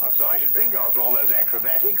 Well, so I should think after all those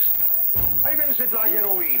acrobatics. Are you going to sit like that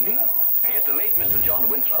all evening? Yet the late Mr. John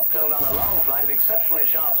Winthrop fell down a long flight of exceptionally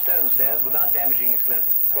sharp stone stairs without damaging his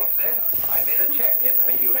clothing. What's that? I made a check. Yes, I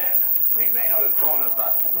think you have. He may not have torn a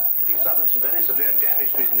button, but he suffered some very severe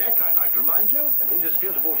damage to his neck, I'd like to remind you. An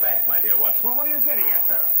indisputable fact, my dear Watson. Well, what are you getting at,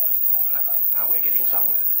 Holmes? Right, now we're getting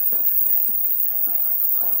somewhere.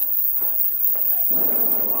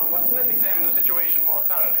 Come on, Watson, let's examine the situation more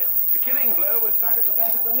thoroughly. The killing blow was struck at the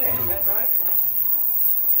back of the neck, is that right?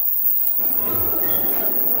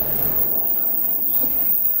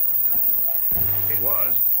 It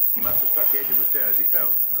was. He must have struck the edge of the stairs. He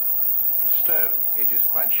fell. Stone, edges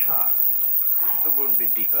quite sharp. The wound be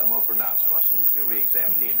deeper, more pronounced, Watson. Would you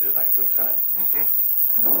re-examine the injuries like a good fellow? Mm-hmm.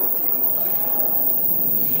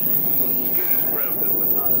 Skin's broken,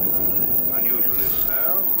 but not unusually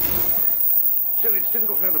so. Still, it's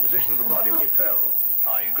difficult to know the position of the body when he fell.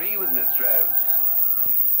 I agree with Mr. Holmes.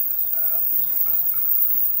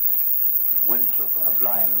 Winthrop and the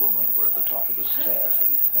blind woman were at the top of the stairs where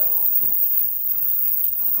he fell.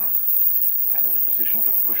 And in a position to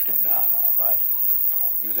have pushed him down. Right.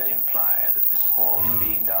 You then implied that Miss Holmes,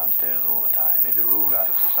 being downstairs all the time, may be ruled out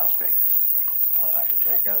as a suspect. Well, I should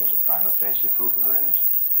take that as a prima facie proof of her innocence.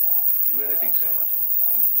 You really think so, Watson?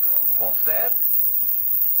 What's that?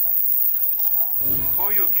 Who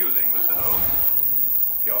are you accusing, Mr. Holmes?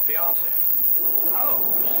 Your fiancé.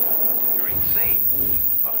 Holmes? You're insane.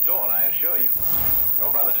 Not at all, I assure you.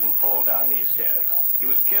 Your brother didn't fall down these stairs. He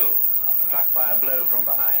was killed, struck by a blow from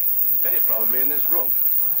behind. Very probably in this room.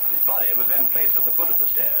 His body was then placed at the foot of the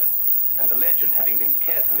stairs, and the legend having been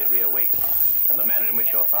carefully reawakened, and the manner in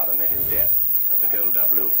which your father met his death, and the gold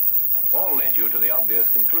doubloon, all led you to the obvious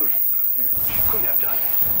conclusion. She couldn't have done it.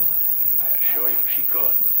 I assure you she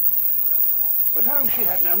could. But Holmes, she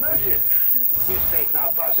had no motive. The estate now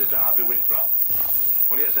passes to Harvey Winthrop.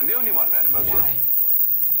 Well, yes, and the only one who had a motive. Why?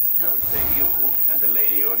 I would say you and the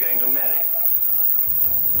lady you are going to marry.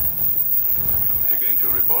 You're going to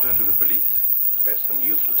report her to the police? Less than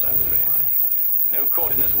useless, I'm afraid. No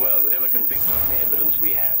court in this world would ever convict her on the evidence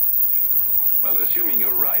we have. Well, assuming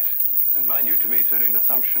you're right, and mind you, to me it's only an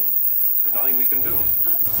assumption, there's nothing we can do.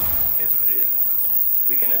 Yes, there is.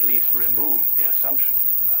 We can at least remove the assumption.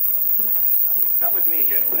 Come with me,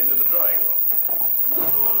 gentlemen, into the drawing room.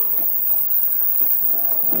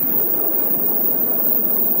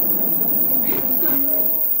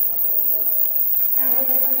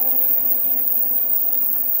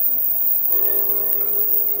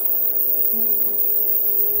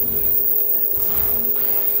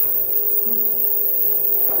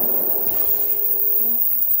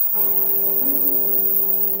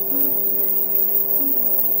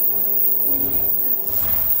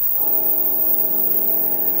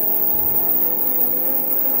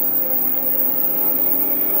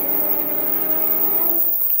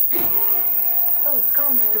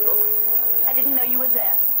 Constable. I didn't know you were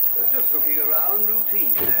there. Just looking around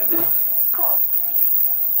routine, miss. Of course.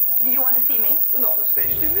 Did you want to see me? Not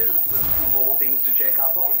especially, miss. A few more things to check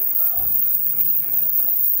up on.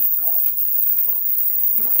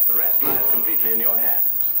 The rest lies completely in your hands.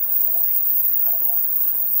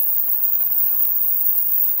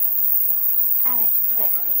 Alice is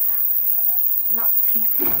resting now. Not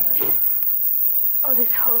sleeping. Oh,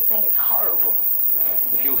 this whole thing is horrible.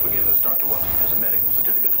 If you'll forgive us, Dr. Watson has a medical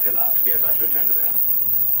certificate to fill out. Yes, I shall attend to that.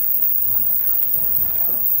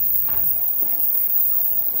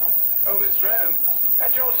 Oh, Miss Holmes.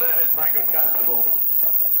 At your service, my good constable.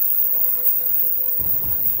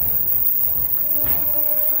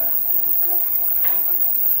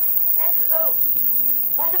 At home.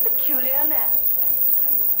 What a peculiar man.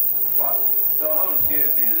 What? Sir Holmes,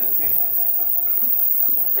 yes, he is, isn't he?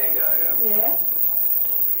 Peg, Yes?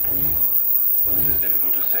 Well, this is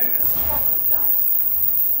difficult to say. What is, darling?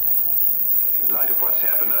 In light of what's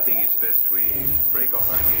happened, I think it's best we break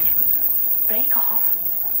off our engagement. Break off?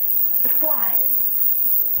 But why?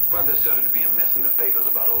 Well, there's certain to be a mess in the papers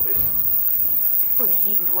about all this. Oh, you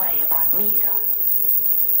needn't worry about me, darling.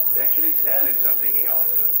 Actually, it's Alice I'm thinking of.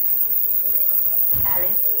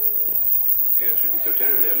 Alice? Yes, she'll be so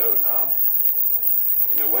terribly alone now.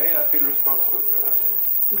 In a way, I feel responsible for her.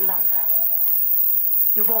 You love her.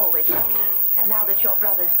 You've always loved her. And now that your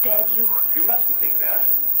brother's dead, you... You mustn't think that.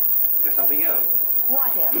 There's something else.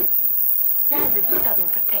 What else? Why this sudden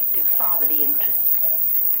protective fatherly interest?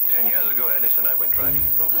 10 years ago, Alice and I went riding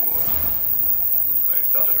across the moor. I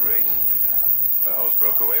started a race. The horse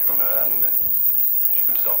broke away from her and she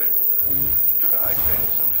couldn't stop him. Took a high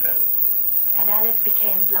fence and fell. And Alice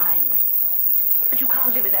became blind. But you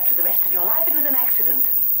can't live with that for the rest of your life. It was an accident.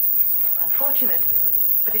 Unfortunate,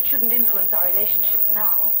 but it shouldn't influence our relationship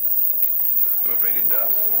now. I'm afraid it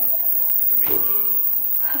does. To me.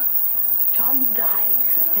 John dies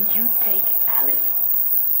and you take Alice.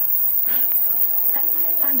 That's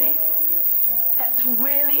funny. That's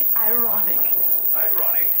really ironic.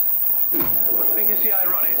 Ironic? What makes you see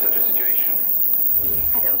ironic in such a situation?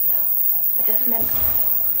 I don't know. I just meant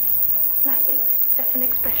nothing. Just an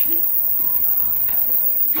expression.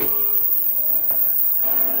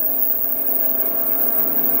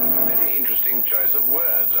 Very interesting choice of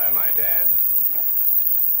words, I might add.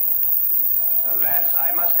 Alas,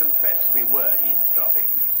 I must confess we were eavesdropping.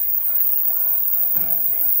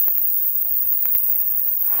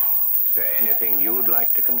 Is there anything you'd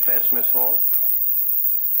like to confess, Miss Hall?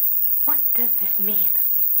 What does this mean?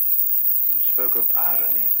 You spoke of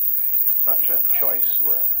irony. Such a choice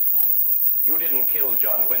word. You didn't kill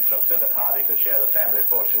John Winthrop so that Harvey could share the family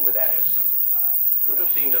fortune with Alice. You'd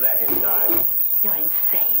have seen to that in time. You're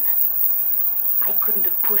insane. I couldn't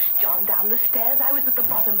have pushed John down the stairs. I was at the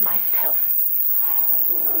bottom myself.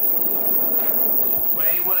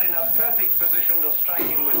 We were in a perfect position to strike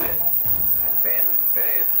him with it. And then,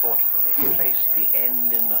 very thoughtfully, placed the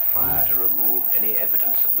end in the fire to remove any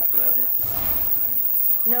evidence of the blow.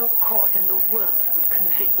 No court in the world would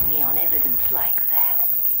convict me on evidence like that.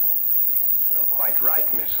 You're quite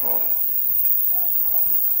right, Miss Hall.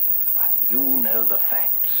 But you know the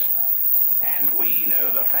facts. And we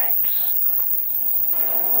know the facts.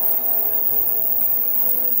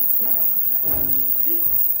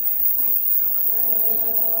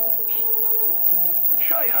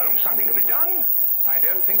 Surely, Holmes, something can be done. I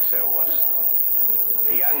don't think so, Watson.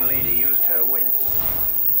 The young lady used her wits.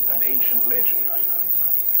 An ancient legend.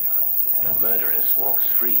 And a murderess walks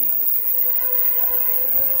free.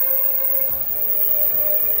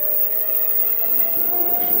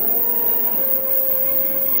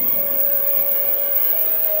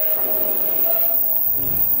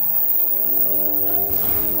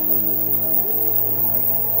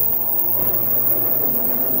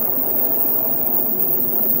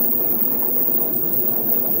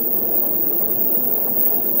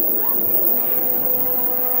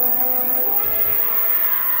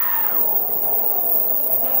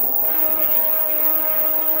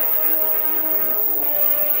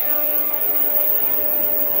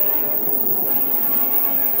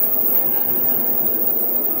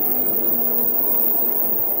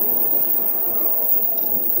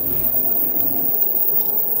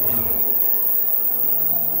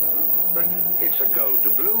 But it's a gold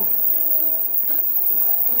doubloon.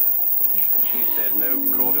 She said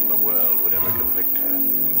no court in the world would ever convict her.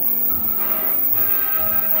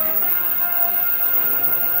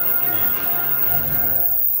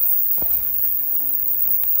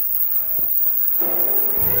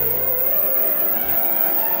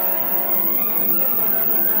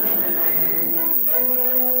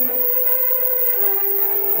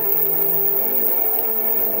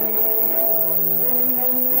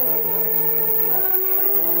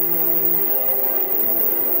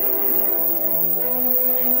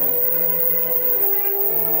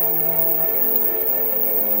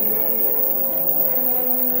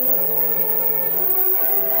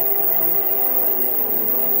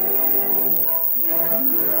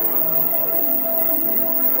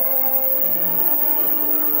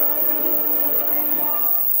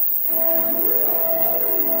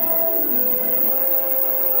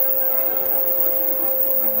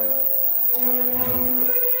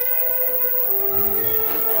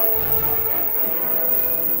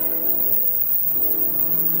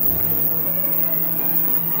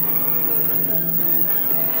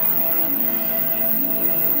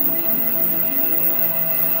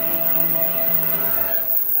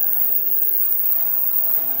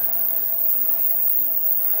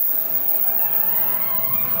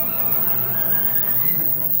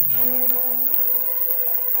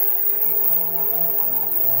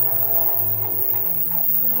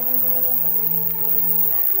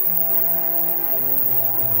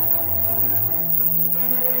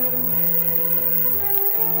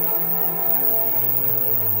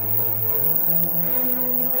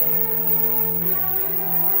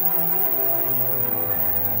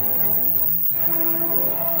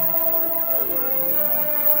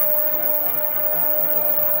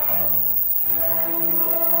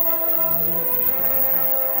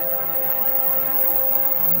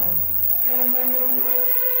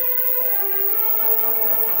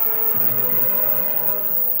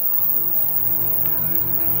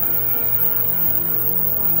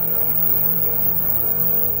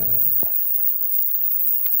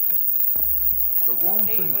 warmth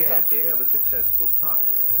Hey, and what's up? gaiety of a successful party.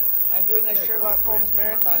 I'm doing a Sherlock Holmes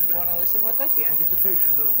marathon. Do you want to listen with us? The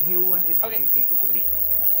anticipation of new and interesting people to meet.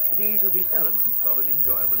 These are the elements of an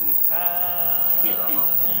enjoyable evening.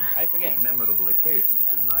 I forget. The memorable occasions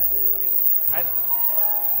in life.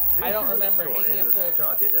 I don't remember.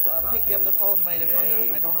 Picking up the phone might have hung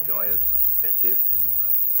up. I don't know. Joyous, festive.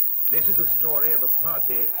 This is a story of a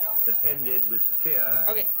party that ended with fear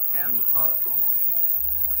and horror.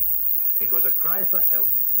 It was a cry for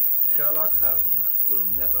help Sherlock Holmes will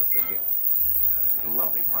never forget. It was a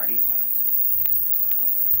lovely party.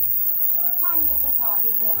 Wonderful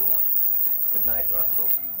party, Janet. Good night, Russell.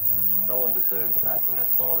 No one deserves happiness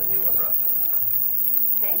more than you and Russell.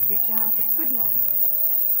 Thank you, John. Good night.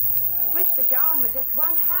 Wish that John was just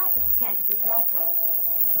one half as attentive as Russell.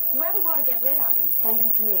 If you ever want to get rid of him, send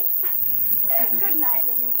him to me. Good night,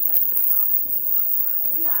 Louisa.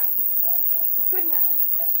 Good night. Good night.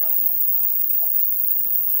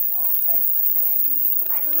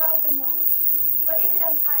 I love them all. But is it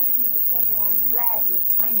unkind of me to say that I'm glad we're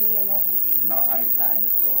finally alone? Not unkind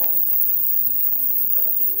at all.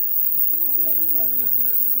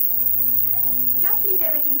 Just leave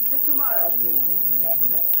everything till tomorrow, Susan. Take him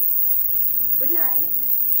alone. Good night.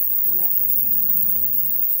 Good night.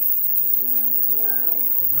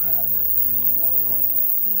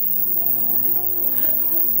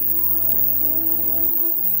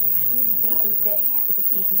 You may be very happy this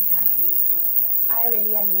evening, darling. I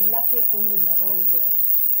really am the luckiest woman in the whole world.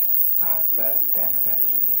 Our first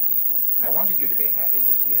anniversary. I wanted you to be happy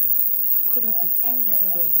this year. Couldn't be any other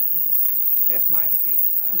way with you. It might have been.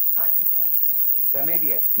 There may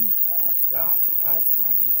be a deep and dark side to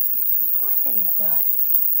my nature. Of course there is, darling.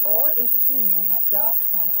 All interesting men have dark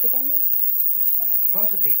sides to their nature.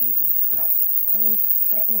 Possibly even black. Oh,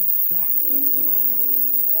 certainly black.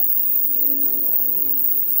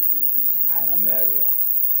 I'm a murderer.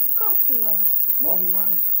 Of course you are. More than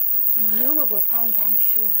once. Innumerable times, I'm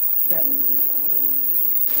sure. Seven.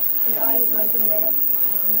 And are you going to murder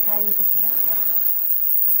 7 times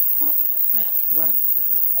again? Once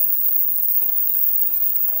again.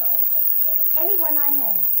 Anyone I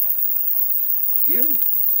know? You?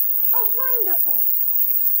 Oh, wonderful.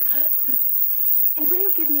 And will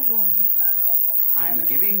you give me warning? I'm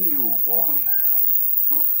giving you warning.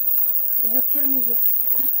 Will you kill me with...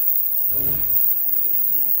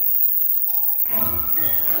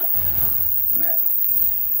 No.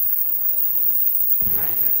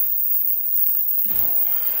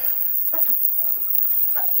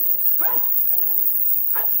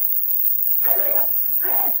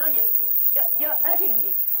 You're hurting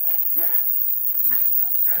me.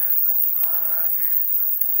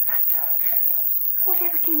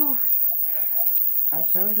 Whatever came over you? I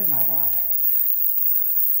told you, my darling.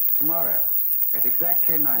 Tomorrow, at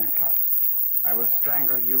exactly 9 o'clock, I will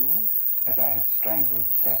strangle you as I have strangled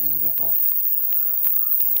 7 before.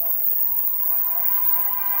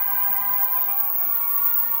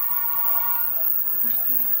 You're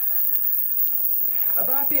serious?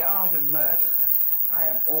 About the art of murder, I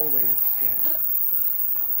am always serious.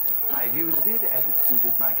 I've used it as it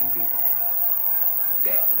suited my convenience.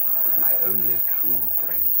 Death is my only true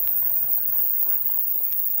friend.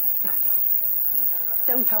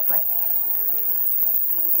 Don't talk like that.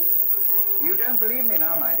 You don't believe me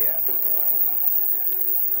now, my dear.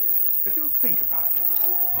 But you'll think about it.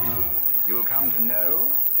 You'll come to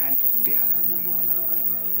know and to fear.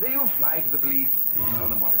 Then you'll fly to the police and tell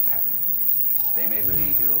them what has happened. They may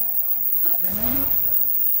believe you. They may not.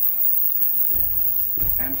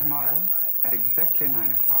 And tomorrow, at exactly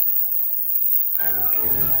 9 o'clock, I will kill you.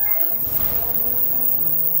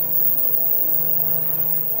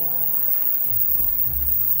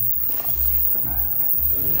 Good night.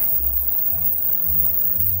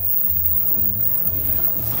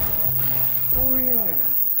 Oh, yeah.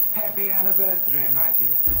 Happy anniversary, my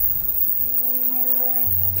dear.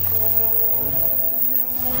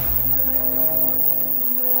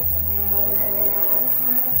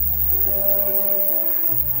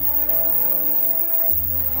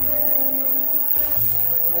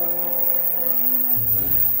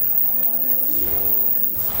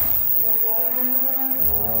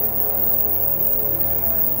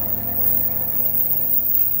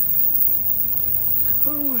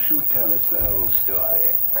 Suppose you tell us the whole story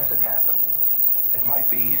as it happened. It might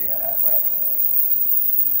be easier that way.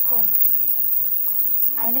 Of course.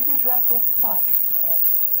 I'm Mrs. Russell Portrayed.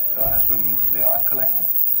 Your husband's the art collector?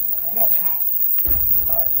 That's right.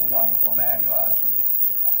 Like a wonderful man, your husband.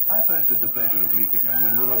 I first had the pleasure of meeting him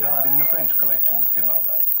when we were guarding the French collection that came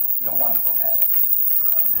over. He's a wonderful man.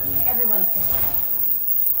 Everyone says that.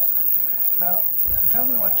 Now, tell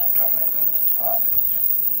me what's troubling you, Mrs. Farley.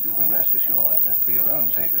 You can rest assured that for your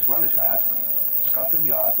own sake as well as your husband's, Scotland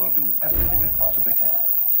Yard will do everything it possibly can.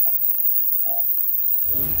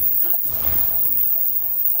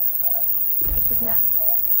 It was nothing.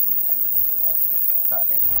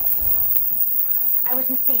 Nothing. I was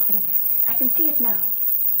mistaken. I can see it now.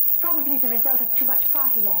 Probably the result of too much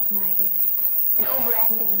party last night and an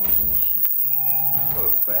overactive imagination.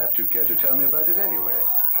 Oh, perhaps you'd care to tell me about it anyway.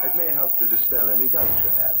 It may help to dispel any doubts you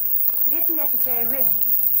have. It isn't necessary, really.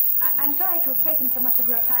 I'm sorry to have taken so much of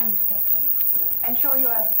your time, Inspector. I'm sure you're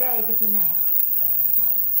a very busy man.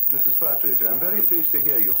 Mrs. Partridge, I'm very pleased to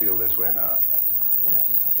hear you feel this way now.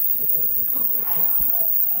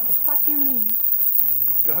 What do you mean?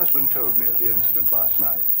 Your husband told me of the incident last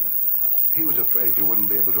night. He was afraid you wouldn't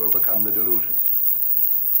be able to overcome the delusion.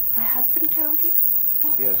 My husband told you?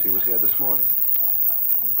 Yes, he was here this morning.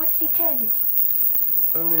 What did he tell you?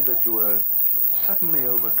 Only that you were suddenly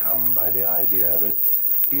overcome by the idea that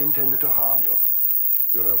he intended to harm you.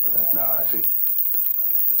 You're over that now, I see.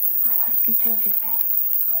 My husband told you that.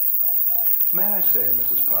 May I say,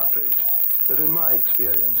 Mrs. Partridge, that in my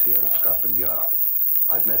experience here at Scotland Yard,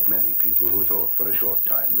 I've met many people who thought for a short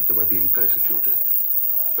time that they were being persecuted.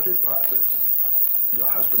 But it passes. Your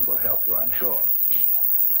husband will help you, I'm sure.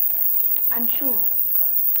 I'm sure.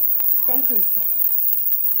 Thank you, Inspector.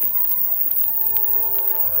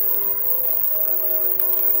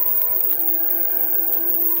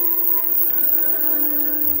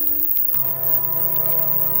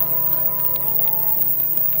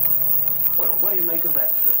 Well, what do you make of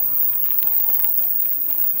that, sir?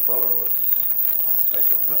 Follow us. Thank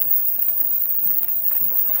you, sir.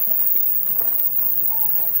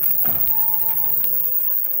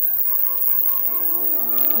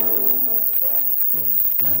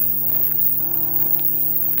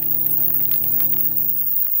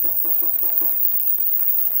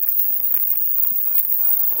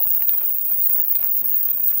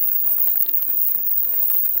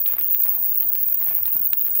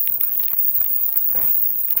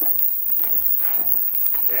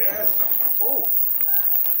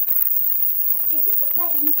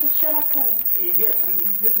 Sherlock Holmes. Yes,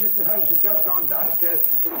 Mr. Holmes has just gone downstairs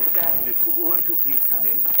to look at this. Won't you please come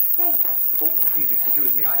in? Thank you. Oh, please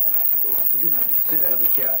excuse me. Would you sit over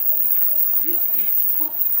here?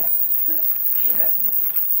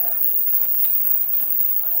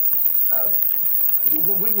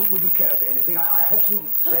 Would you care for anything? I have some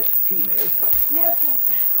fresh tea made. No, thanks.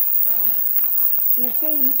 You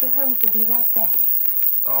say Mr. Holmes will be right back.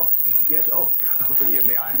 Oh, yes. Oh, forgive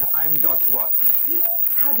me. I'm Dr. Watt.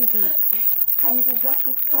 How do you do? I'm Mrs.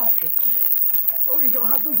 Russell Partridge. Oh, is your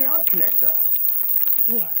husband the art collector?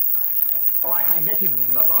 Yes. Oh, I met him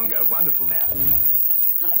not long ago. Wonderful man.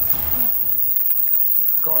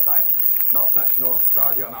 Of course, I'm not much an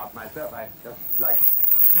authority on art myself. I just like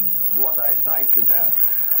what I like, you know.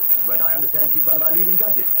 But I understand he's one of our leading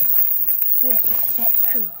judges. Yes, that's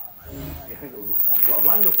true.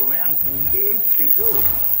 Wonderful man. Interesting, too.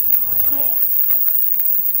 Yes.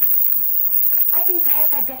 I think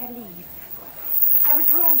perhaps I'd better leave. I was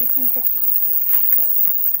wrong to think that...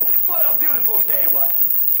 What a beautiful day, Watson.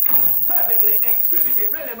 Perfectly exquisite. We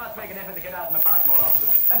really must make an effort to get out and about more often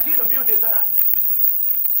and see the beauties that are...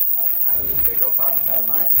 I beg your pardon, madam.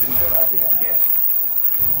 I didn't realize we had a guest.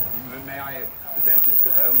 May I present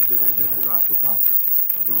Mr. Holmes? This is Mrs. Russell Partridge.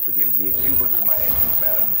 Do forgive the exuberance of my entrance,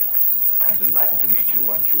 madam. I'm delighted to meet you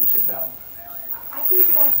once you sit down. I think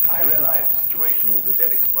that... I realize the situation is a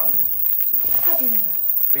delicate one. How do you know?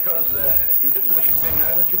 Because you didn't wish it to be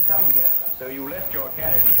known that you'd come here. So you left your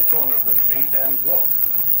carriage at the corner of the street and walked.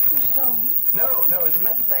 You saw me? No, as a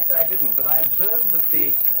matter of fact, I didn't. But I observed that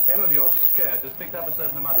the hem of your skirt has picked up a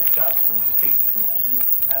certain amount of dust from the street.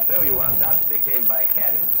 As though you undoubtedly came by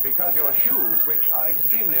carriage, because your shoes, which are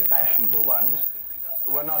extremely fashionable ones,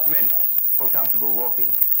 were not meant for comfortable walking.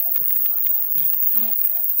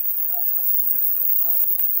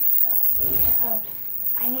 Mr. Holmes,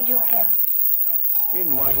 I need your help.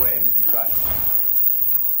 In what way, Mrs. Partridge?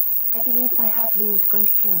 I believe my husband is going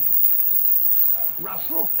to kill me.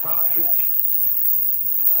 Russell Partridge?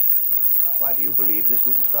 Why do you believe this,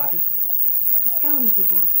 Mrs. Partridge? He told me he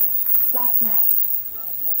would. Last night.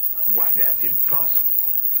 Why, that's impossible.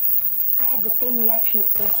 I had the same reaction at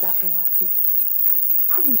first, Dr. Watson. It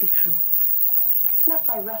couldn't be true. Not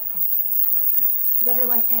by Russell. As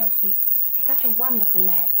everyone tells me, he's such a wonderful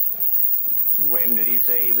man. When did he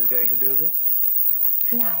say he was going to do this?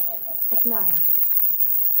 Tonight, at 9.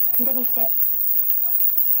 And then he said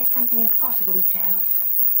something impossible, Mr. Holmes.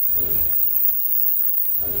 He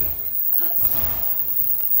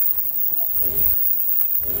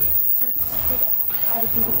said I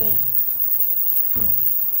would be the 8th.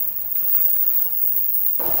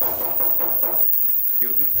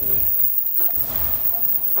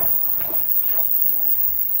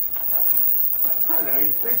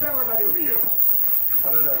 Inspector, what can I do for you?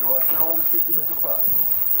 Hello, Dr. Watson. I want to speak to Mrs. Park.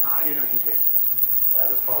 How do you know she's here? I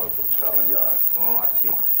had a follow from Scotland Yard. Oh, I see.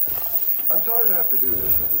 I'm sorry to have to do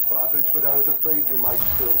this, Mrs. Partridge, but I was afraid you might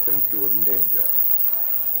still think you were in danger.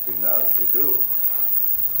 As he knows, you do.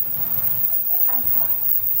 I'm sorry.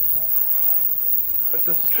 But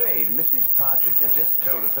Lestrade, Mrs. Partridge has just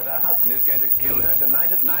told us that her husband is going to kill her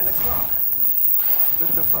tonight at 9 o'clock.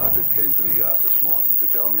 Mr. Partridge came to the yard this morning to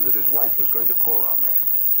tell me that his wife was going to call on me.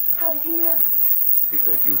 How did he know? He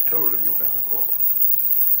said you told him you were going to call.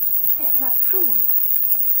 That's not true.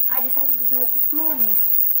 I decided to do it this morning.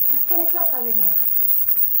 It was 10 o'clock, I remember.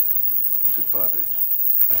 Mrs. Partridge,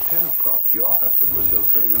 at 10 o'clock, your husband was still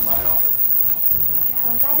sitting in my office. Mr.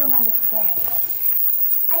 Holmes, I don't understand.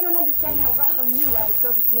 I don't understand how Russell knew I would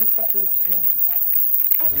go to see Inspector Lestrade.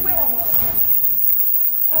 I swear I never told him.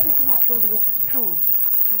 Everything I told you is true,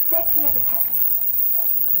 exactly as it happened.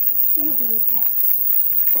 Do you believe that?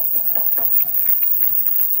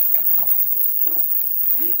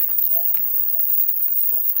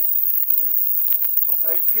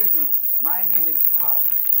 Excuse me. My name is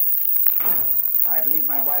Partridge. I believe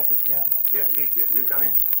my wife is here. Yes, indeed, she is. Will you come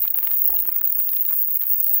in?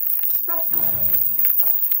 Russell.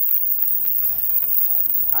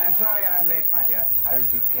 I'm sorry I'm late, my dear. I was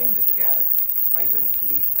detained at the gallery. Are you ready to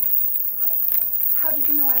leave? How did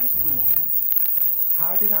you know I was here?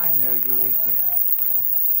 How did I know you were here?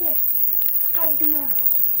 Yes. How did you know?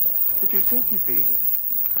 But you said you'd be here.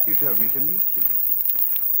 You told me to meet you here.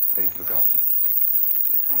 Have you forgotten?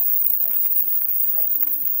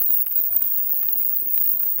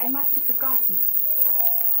 I must have forgotten.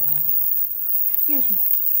 Excuse me.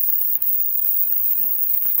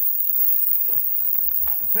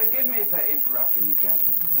 Forgive me for interrupting you,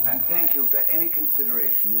 gentlemen, and thank you for any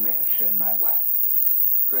consideration you may have shown my wife.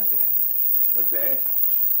 Good day. Good day.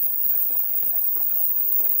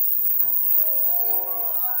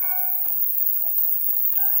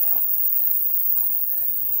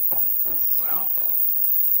 Well,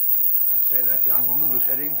 I'd say that young woman was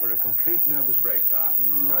heading for a complete nervous breakdown.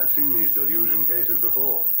 I've seen these delusion cases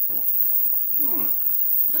before.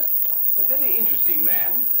 A very interesting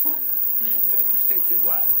man. A very distinctive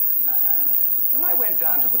one. When I went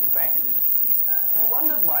down to the tobacconist, I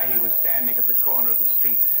wondered why he was standing at the corner of the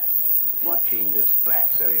street, watching this flat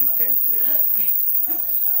so intently.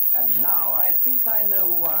 And now I think I know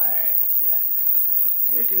why.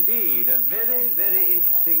 Yes, indeed, a very, very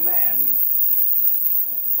interesting man.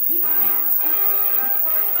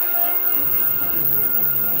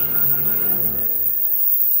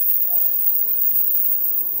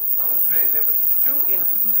 There were two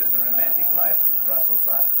incidents in the romantic life of Russell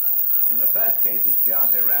Partridge. In the first case, his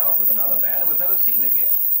fiancée ran off with another man and was never seen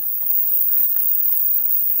again.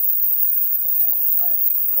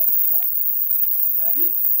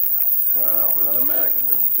 Ran off with an American,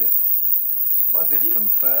 didn't she? Was it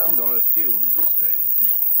confirmed or assumed,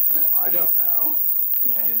 Lestrade? I don't know.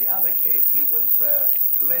 And in the other case, he was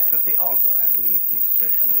left at the altar, I believe the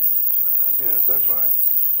expression is. Yes, that's right.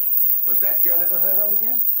 Was that girl ever heard of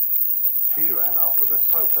again? She ran off with a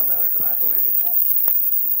South American, I believe.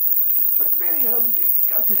 But really, Holmes, it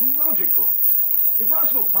just isn't logical. If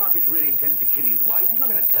Russell Partridge really intends to kill his wife, he's not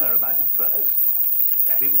going to tell her about it first.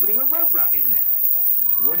 That's even putting a rope round his neck.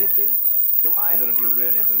 Would it be? Do either of you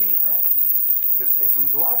really believe that? It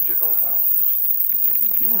isn't logical, Holmes. It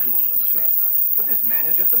isn't usual, Lestrade. But this man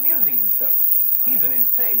is just amusing himself. He's an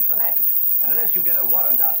insane fanatic. And unless you get a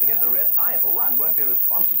warrant out for his arrest, I, for one, won't be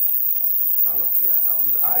responsible. Now, look here,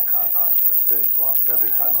 Holmes. I can't ask for a search warrant every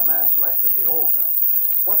time a man's left at the altar.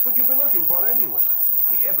 What would you be looking for anyway?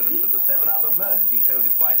 The evidence of the 7 other murders he told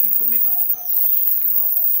his wife he committed.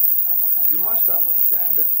 Oh. You must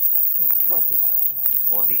understand it. Well,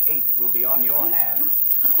 or the 8th will be on your hands.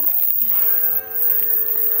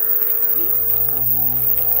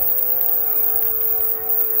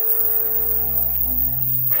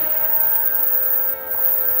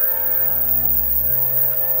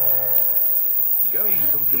 Going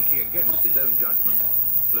completely against his own judgment,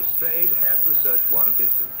 Lestrade had the search warrant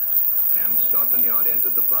issued, and Scotland Yard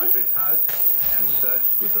entered the Partridge house and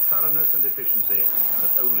searched with the thoroughness and efficiency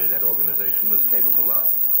that only that organization was capable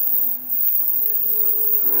of.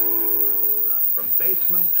 From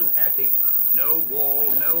basement to attic, no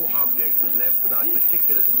wall, no object was left without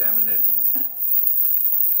meticulous examination.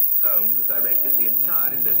 Holmes directed the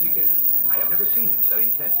entire investigation. I have never seen him so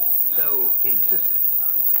intense, so insistent,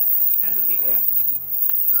 and at the end,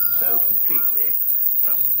 so completely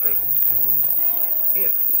frustrated.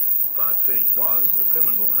 If Partridge was the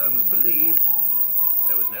criminal Holmes believed,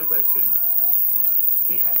 there was no question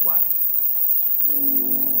he had won.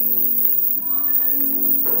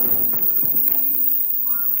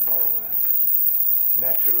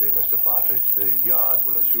 Naturally, Mr. Partridge, the yard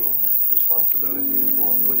will assume responsibility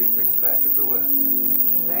for putting things back as they were.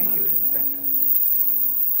 Thank you, Inspector.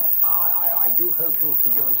 I do hope you'll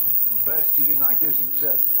forgive us bursting in like this. It's,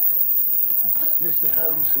 Mr.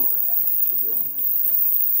 Holmes who...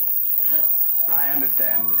 I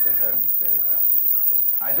understand Mr. Holmes very well.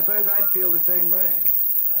 I suppose I'd feel the same way,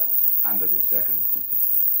 under the circumstances.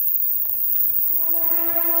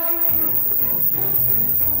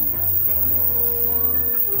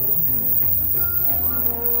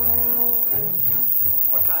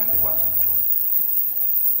 What time is it, Watson?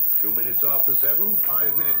 2 minutes after 7,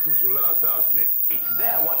 5 minutes since you last asked me. It's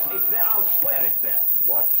there, Watson. It's there. I'll swear it's there.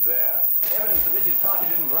 What's there? Evidence that Mrs. Partridge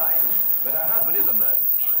didn't lie. But her husband is a murderer.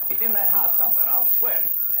 It's in that house somewhere. I'll swear it.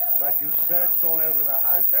 But you searched all over the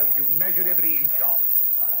house, Holmes. You've measured every inch of it.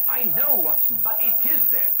 I know, Watson, but it is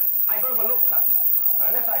there. I've overlooked something.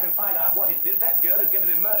 Unless I can find out what it is, that girl is going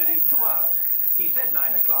to be murdered in 2 hours. He said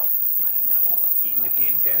 9 o'clock. Even if he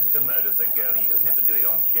intends to murder the girl, he doesn't have to do it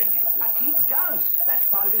on schedule. But he does. That's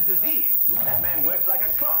part of his disease. That man works like a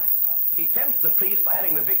clock. He tempts the police by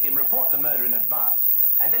having the victim report the murder in advance,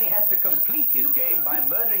 and then he has to complete his game by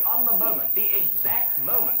murdering on the moment, the exact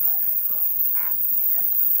moment.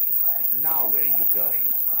 Now where are you going?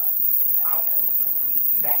 Out.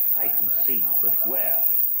 That I can see, but where?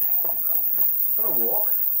 For a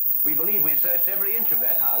walk. We believe we searched every inch of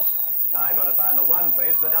that house. Now I've got to find the one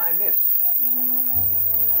place that I missed.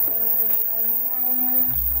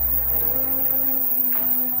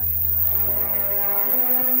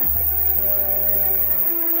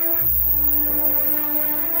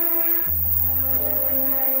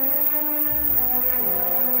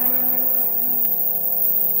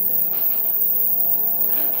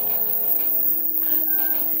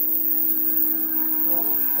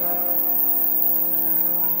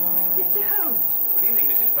 Mr. Holmes. Good evening,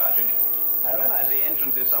 Mrs. Partridge. I realize the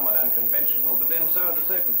entrance is somewhat unconventional, but then so are the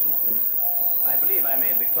circumstances. I believe I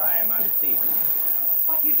made the climb unseen.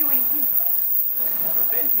 What are you doing here? To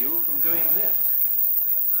prevent you from doing this.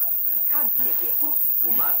 I can't stay here.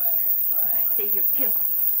 You must. I stay here killed.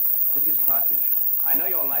 Mrs. Partridge, I know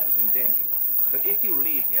your life is in danger, but if you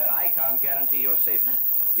leave here, I can't guarantee your safety.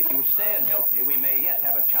 If you stay and help me, we may yet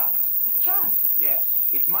have a chance. Chance? Yes.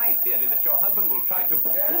 It's my theory that your husband will try to...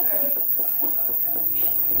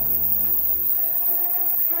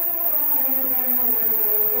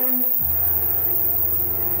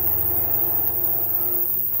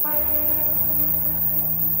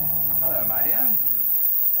 Hello, my dear.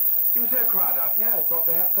 You were so quiet up here, I thought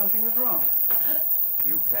perhaps something was wrong.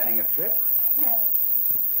 You planning a trip? No.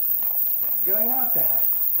 Going out, perhaps?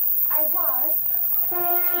 I was.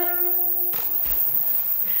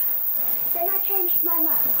 Then I changed my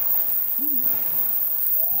mind.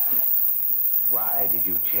 Why did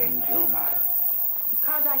you change your mind?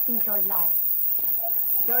 Because I think you're lying.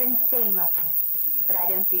 You're insane, Ruffles. But I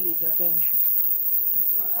don't believe you're dangerous.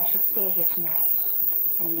 I shall stay here tonight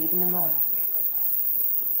and leave in the morning.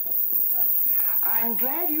 I'm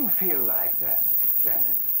glad you feel like that,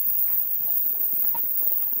 Janet.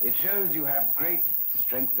 It shows you have great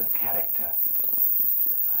strength of character.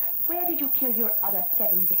 Where did you kill your other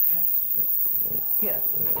 7 victims? Here,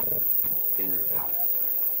 in this house.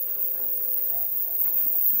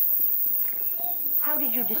 How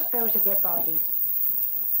did you dispose of their bodies?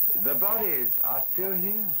 The bodies are still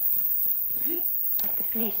here. But the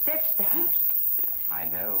police searched the house. I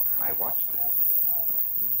know. I watched them.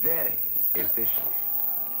 Very efficient.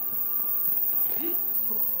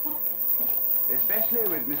 Especially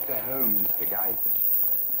with Mr. Holmes to guide them.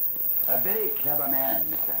 A very clever man,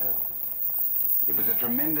 Mr. Holmes. It was a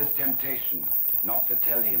tremendous temptation not to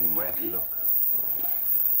tell him where to look.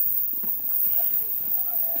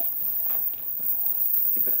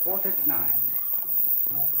 It's 9:15.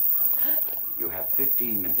 You have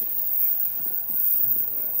 15 minutes.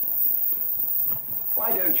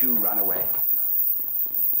 Why don't you run away?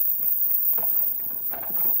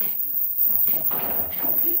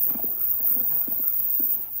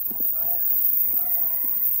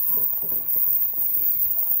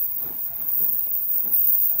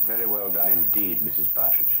 Very well done indeed, Mrs.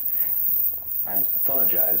 Partridge. I must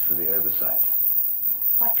apologize for the oversight.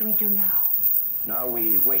 What do we do now? Now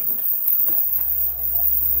we wait.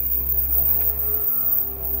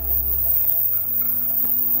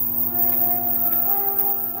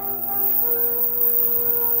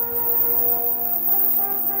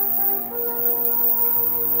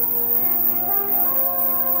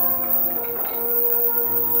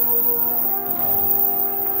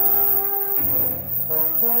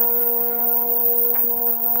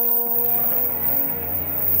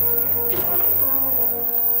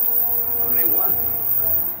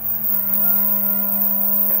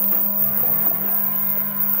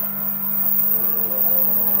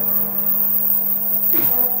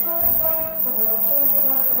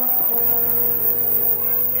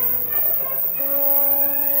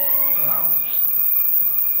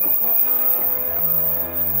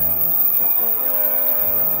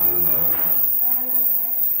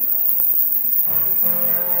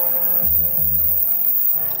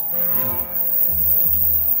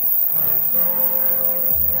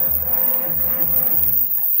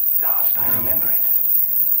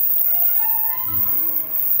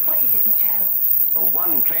 Mr. Holmes. Oh,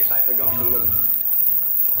 one place I forgot to look.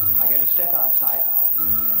 I'm going to step outside now,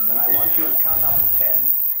 and I want you to count up to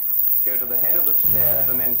 10, go to the head of the stairs,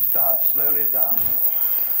 and then start slowly down.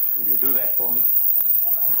 Will you do that for me?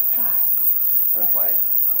 I'll try. Don't worry.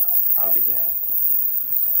 I'll be there.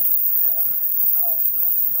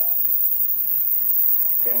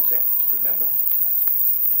 10 seconds, remember?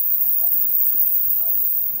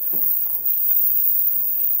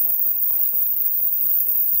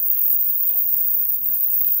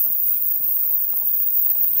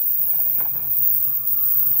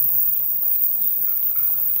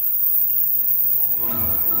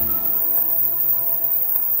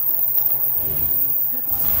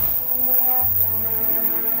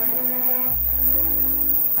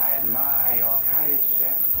 I admire your courage,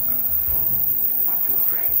 sir. Aren't you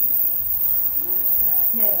afraid?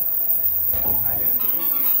 No. I don't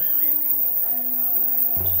believe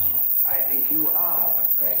you. I think you are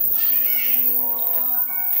afraid.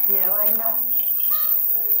 No, I'm not.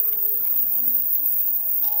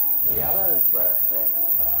 The others were afraid.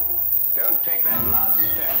 Don't take that last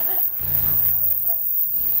step.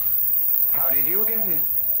 How did you get in?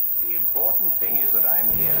 The important thing is that I'm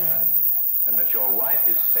here, and that your wife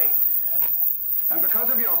is safe. And because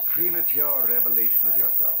of your premature revelation of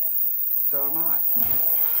yourself, so am I.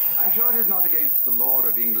 I'm sure it is not against the law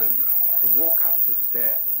of England to walk up the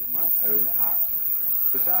stairs in one's own house.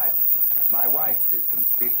 Besides, my wife is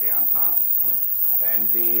completely unharmed.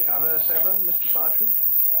 And the other 7, Mr. Partridge?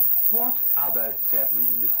 What other 7,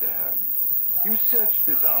 Mr. Holmes? You searched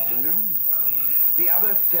this afternoon. The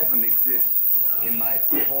other 7 exist in my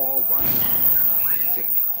poor wife's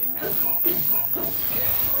sick imagination.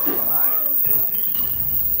 Yes, mine, too.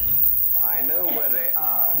 I know where they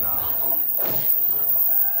are now.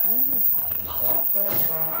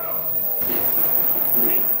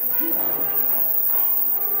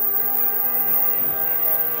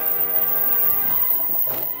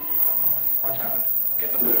 What's happened?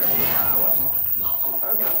 Get the poker. Watson.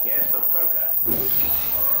 Poker? Yes, the poker.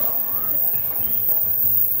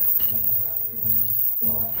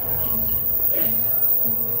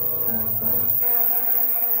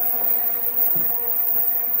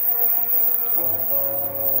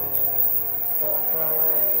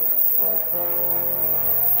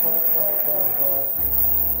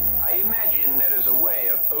 I imagine there is a way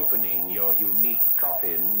of opening your unique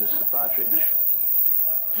coffin, Mr. Partridge.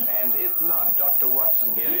 And if not, Dr.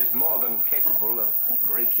 Watson here is more than capable of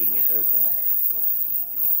breaking it open.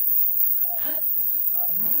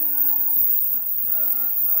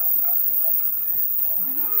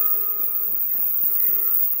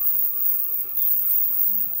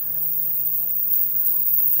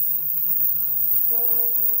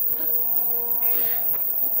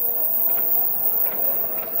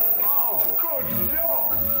 Oh, good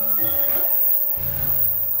Lord!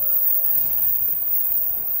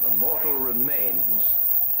 The mortal remains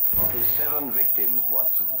of his 7 victims,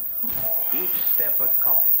 Watson. Each step a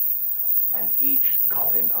coffin, and each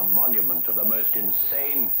coffin a monument to the most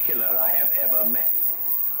insane killer I have ever met.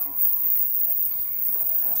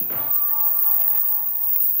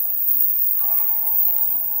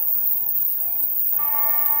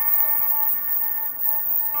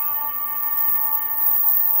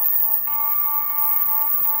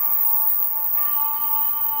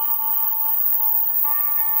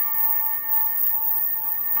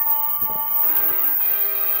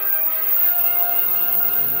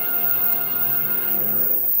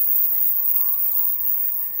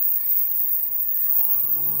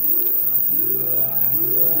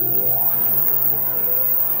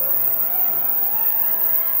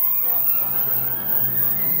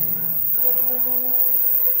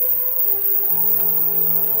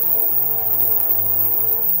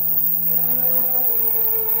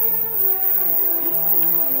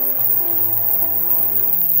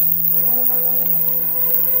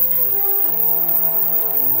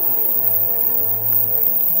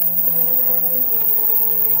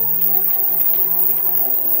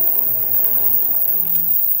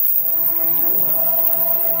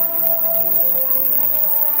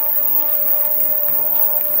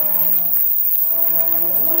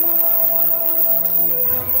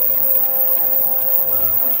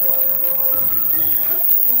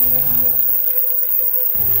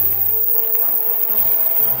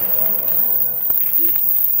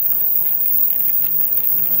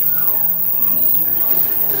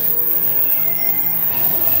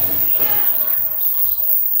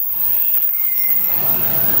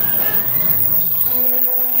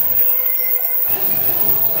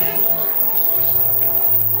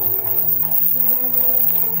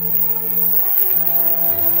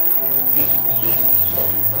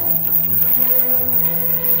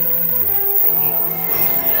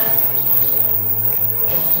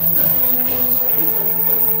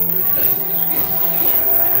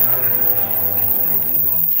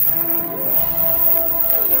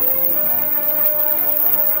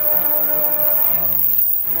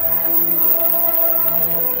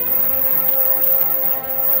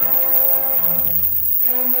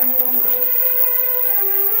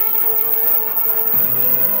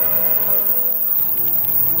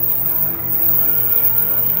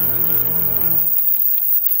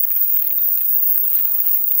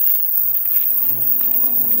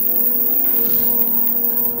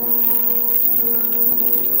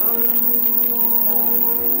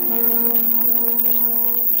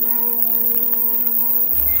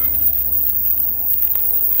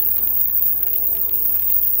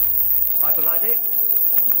 Bible ID.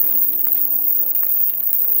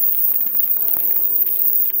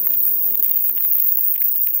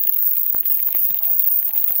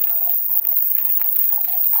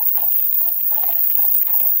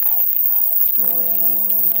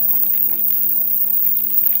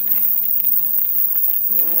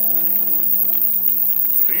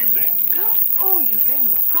 Oh, you gave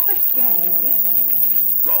me a proper scare, you did.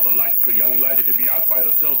 Rather like for a young lady to be out by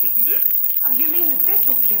herself, isn't it? Oh, you mean the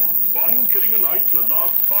thistle killer? One killing a night in the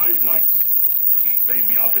last 5 nights. He may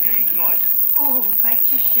be out again tonight. Oh,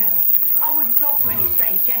 makes you shiver. I wouldn't talk to any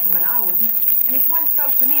strange gentleman, I wouldn't. And if one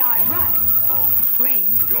spoke to me, I'd run. Or scream.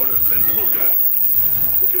 You're a sensible girl.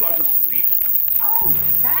 Would you like to speak? Oh,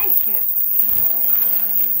 thank you.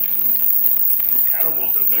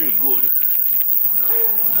 Caramels are very good.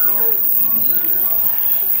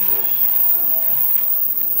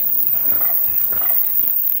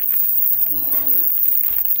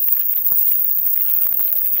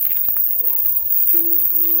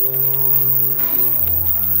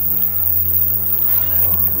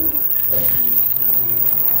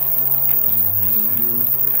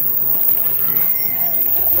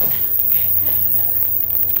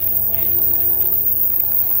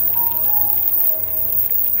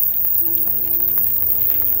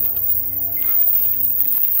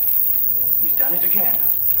 He's done it again.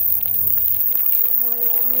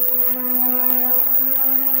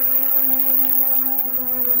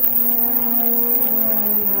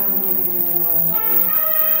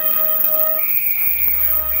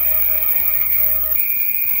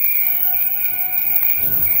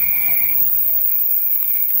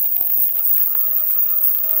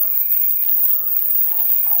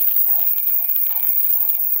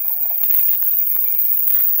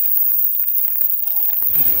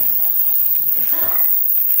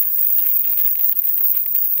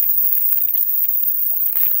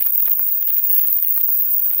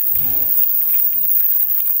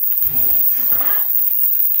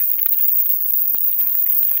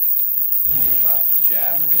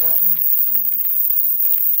 Jam with you, Watson?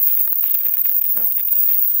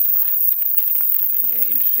 Any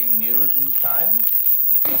interesting news in the Times?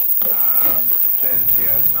 Says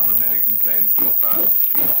here some American claims to have found a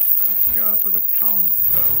cure for the common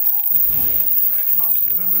cold. That's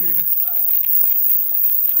nonsense, I don't believe it.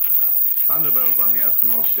 Thunderbolt won the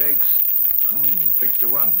Aspinall Stakes.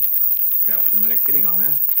 6-1. Perhaps we made a killing on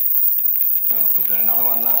that. Oh, was there another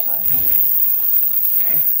one last night?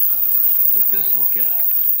 Eh? The thistle killer.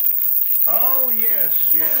 Oh, yes.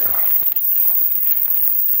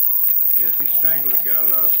 Yes, he strangled a girl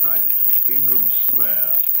last night at Ingram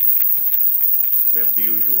Square. Left the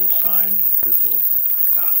usual sign, thistle.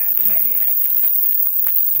 That's a maniac.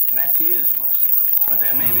 Perhaps he is, Watson. But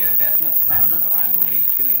there may be a definite pattern behind all these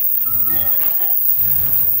killings.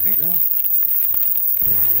 You think so?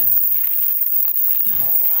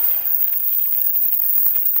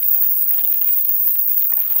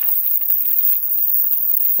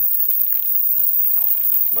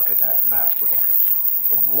 Look at that map, Wilkins.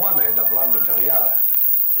 From one end of London to the other.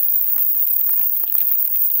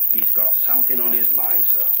 He's got something on his mind,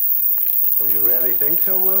 sir. Oh, you really think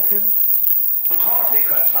so, Wilkins? Hardly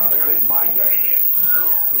got something on his mind, you idiot.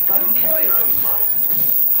 He's got killing on his mind.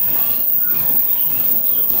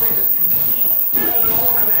 Where's it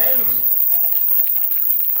all going to end?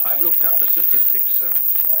 I've looked up the statistics, sir.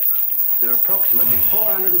 There are approximately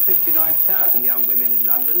 459,000 young women in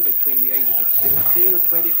London between the ages of 16 and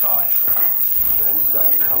 25.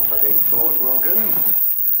 That's a comforting thought, Wilkins.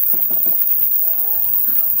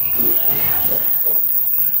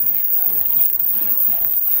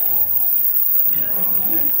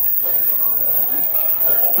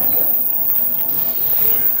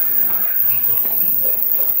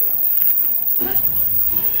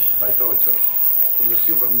 I thought so. From the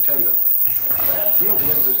superintendent. Perhaps he'll be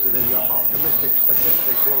interested in your optimistic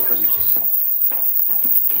statistics, Wilkins.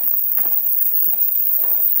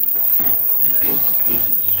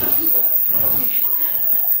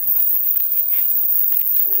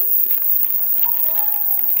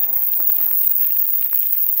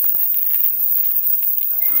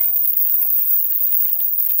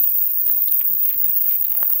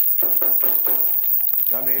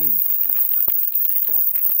 Come in.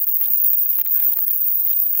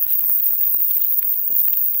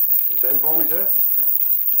 Send for me, sir?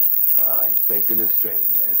 Inspector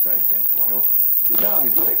Lestrade. Yes, I sent for you. Sit down,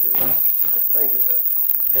 Inspector. Thank you, sir.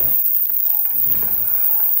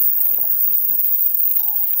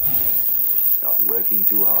 Not working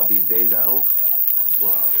too hard these days, I hope?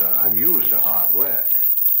 Well, sir, I'm used to hard work.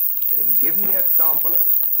 Then give me a sample of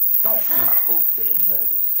it. Stop these wholesale murders.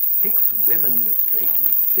 6 women, Lestrade,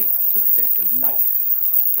 in 6 successive nights.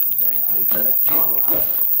 The man's making a charnel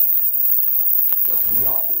house of London. What's the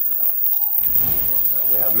art doing about it?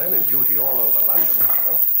 We have men in duty all over London,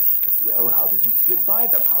 you know. Well, how does he slip by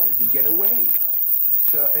them? How does he get away?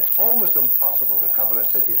 Sir, it's almost impossible to cover a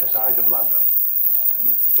city the size of London.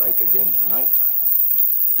 You strike again tonight.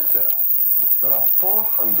 Sir, there are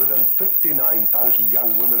 459,000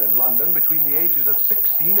 young women in London between the ages of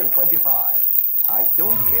 16 and 25. I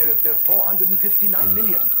don't care if they're 459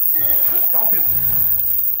 million. Stop him.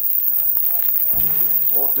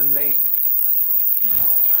 Orton Lane,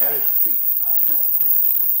 Harris Street,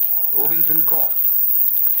 Ovington Court,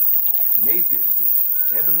 Napier Street,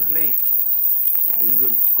 Evans Lane, and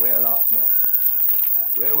Ingram Square last night.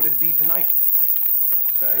 Where will it be tonight?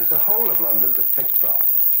 Sir, there's the whole of London to pick from.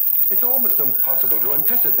 It's almost impossible to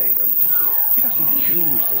anticipate them. He doesn't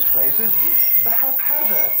choose his places. They're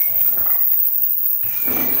haphazard.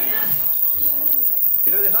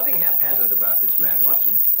 You know, there's nothing haphazard about this man,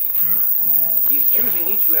 Watson. He's choosing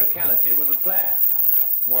each locality with a plan.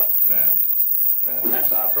 What plan? Well,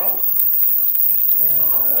 that's our problem.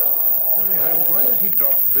 Holmes, why does he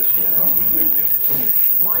drop pistols on his victims?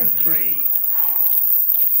 Why 3?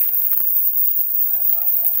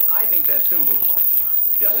 I think they're symbols, Watson,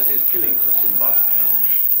 just as his killings are symbolic.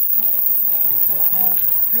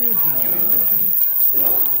 You think he knew his victims?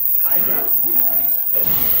 I don't.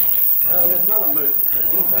 Well, there's another motive, a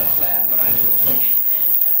deeper plan behind it all.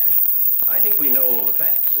 I think we know all the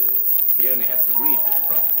facts. We only have to read this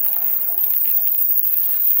properly.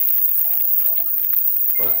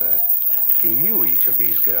 Well, sir, he knew each of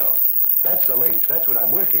these girls. That's the link. That's what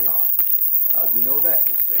I'm working on. How do you know that,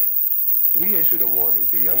 Lestrade? We issued a warning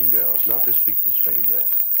to young girls not to speak to strangers,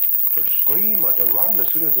 to scream or to run as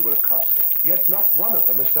soon as they were accosted. Yet not one of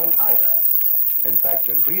them has done either. In fact,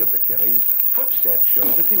 in 3 of the killings, footsteps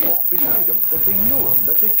showed that they walked beside him, that they knew him,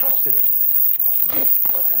 that they trusted him. And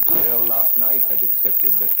the girl last night had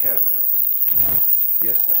accepted the caramel from him.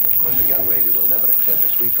 Yes, sir, and of course a young lady will never accept a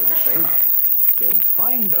sweet from a stranger. Then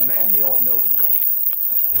find the man they all know in common.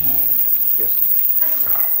 Yes, sir.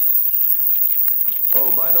 Oh,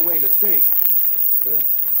 by the way, Lestrade. Yes, sir.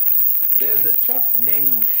 There's a chap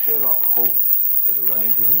named Sherlock Holmes. Ever run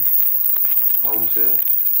into him? Holmes, sir?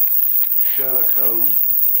 Sherlock Holmes?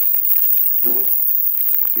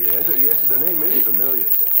 Yes, yes, the name is familiar,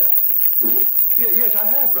 sir. Yes, I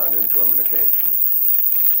have run into him on occasion.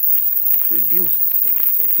 Deduces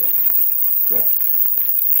things, they tell me. Clever.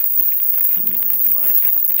 You might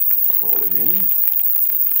call him in.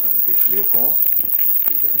 Unofficially, of course.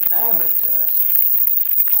 He's an amateur, sir.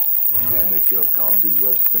 An amateur can't do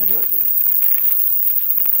worse than working.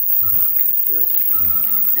 Yes.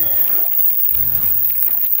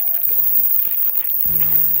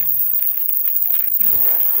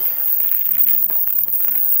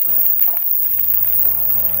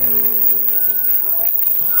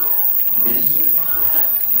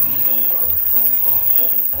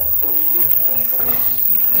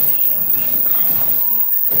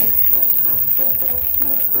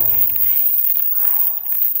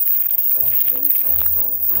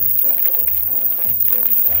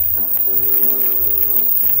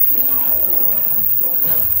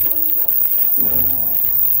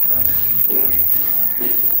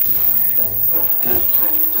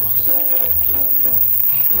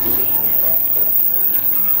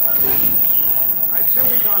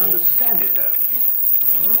 Understand it,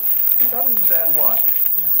 Holmes. Don't understand what?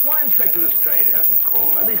 Why Inspector Lestrade hasn't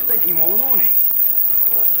called? I've been expecting him all the morning.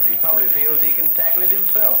 Oh, but he probably feels he can tackle it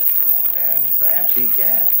himself. And perhaps he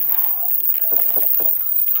can.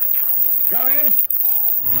 Come in.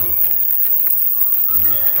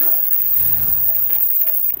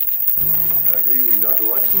 Good evening, Dr.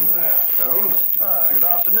 Watson. Holmes. Good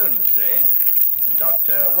afternoon, Lestrade.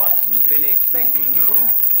 Dr. Watson's been expecting you.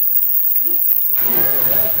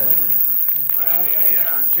 Well, you're here,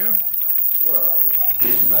 aren't you? Well,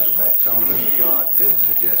 as a matter of fact, someone in the yard did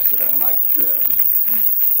suggest that I might,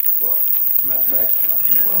 well, as a matter of fact,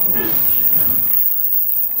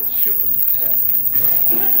 the superintendent.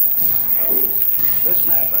 This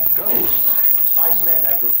man's a ghost. I've men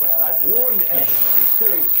everywhere. I've warned everyone.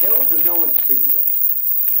 Still he's killed and no one sees him.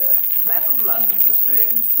 Map of London,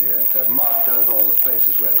 Lestrade? Yes, I've marked out all the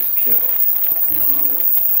places where he's killed.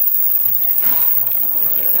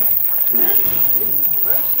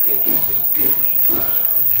 Most interesting.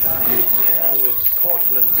 Starting here with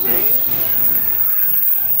Portland Lane,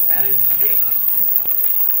 Harris Street,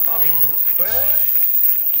 Ovington Square,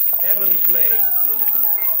 Evans Lane,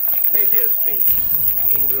 Napier Street,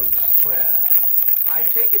 Ingram Square. I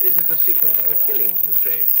take it this is the sequence of the killings,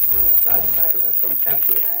 Lestrade. Yes, I've tackled it from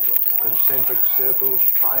every angle. Concentric circles,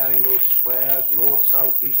 triangles, squares, north,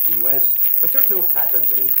 south, east, and west. There's just no pattern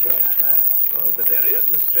to these killings, Holmes. Oh, but there is,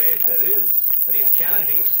 Lestrade, there is. But he's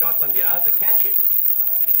challenging Scotland Yard to catch him.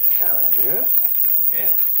 Challenging us?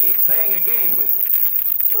 Yes, he's playing a game with you.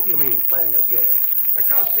 What do you mean, playing a game?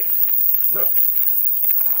 Acrostics. Look.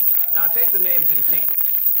 Now take the names in sequence,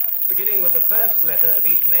 beginning with the first letter of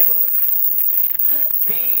each neighborhood.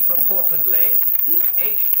 P for Portland Lane,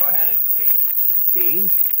 H for Harris Street. P,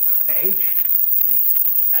 H,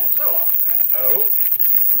 and so on. O,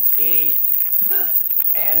 E,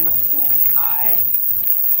 N, I,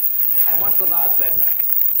 and what's the last letter?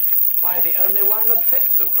 Why, the only one that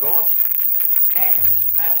fits, of course. X,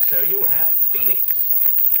 and so you have Phoenix.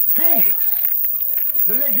 Phoenix!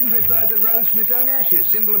 The legendary bird that rose from its own ashes,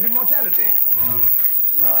 symbol of immortality.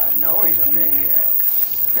 No, I know he's a maniac.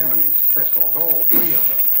 Him and his thistles, all three of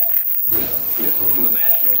them. Thistle's the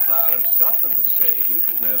national flower of Scotland, Lestrade. You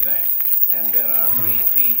should know that. And there are 3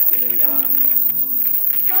 feet in a yard.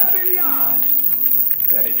 Scotland Yard!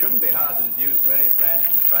 Well, it shouldn't be hard to deduce where he plans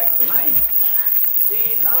to strike tonight.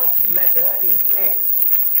 The last letter is X.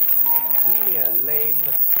 Xenia Lane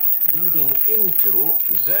leading into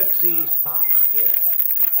Xerxes Park. Here.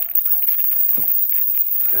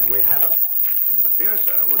 Then we have him. It would appear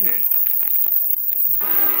so, wouldn't it?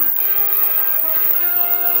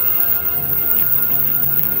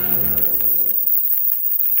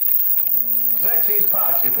 Xerxes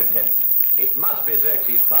Park, Superintendent. It must be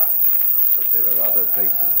Xerxes Park. But there are other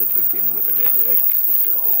places that begin with the letter X,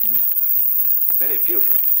 Mr. Holmes. Very few,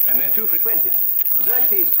 and they're too frequented.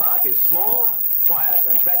 Xerxes Park is small, quiet,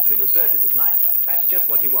 and practically deserted at night. That's just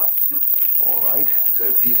what he wants. All right,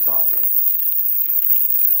 Xerxes Park, then.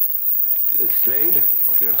 Lestrade?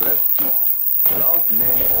 Yes, sir. Plant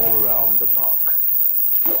men all around the park.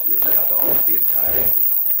 We'll cut off the entire area.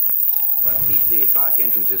 But keep the park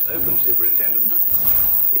entrances open, Superintendent.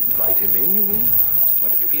 Invite him in, you mean?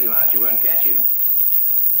 What if you keep him out, you won't catch him?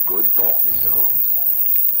 Good thought, Mr. Holmes.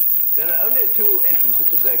 There are only 2 entrances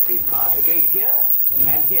to Xerxes Park, a gate here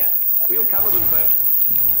and here. We'll cover them both.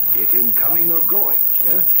 Get him coming or going,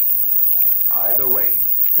 yeah? Either way.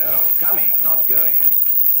 No, coming, not going.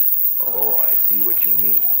 Oh, I see what you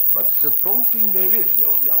mean. But supposing there is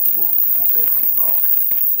no young woman in Xerxes Park?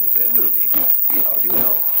 There will be. How do you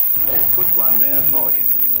know? Let's put one there for you.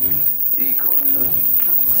 Decoy, huh?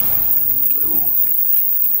 Ooh,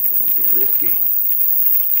 it'll be risky.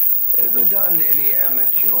 Ever done any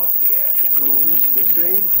amateur theatricals,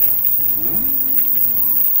 Lestrade?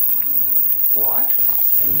 What?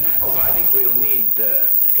 Oh, I think we'll need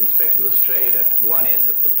Inspector Lestrade at one end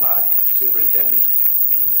of the park, Superintendent.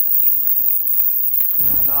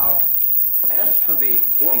 Now, as for the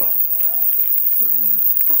woman...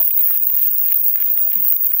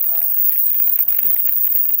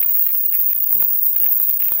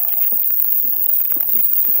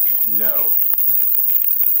 No.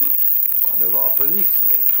 One of our police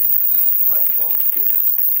patrons might volunteer.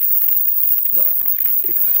 But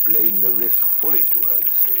explain the risk fully to her,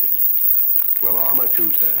 Lestrade. Well, armor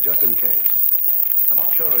too, sir, just in case. I'm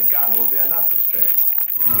not sure a gun will be enough, Lestrade.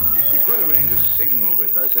 We could arrange a signal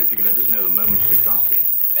with her so she can let us know the moment she's accosted.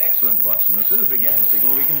 Excellent, Watson. As soon as we get the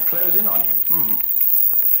signal, we can close in on him.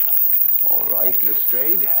 All right,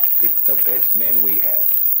 Lestrade. Pick the best men we have.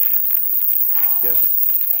 Yes, sir.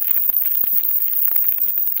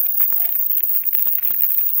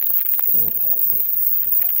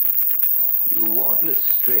 You want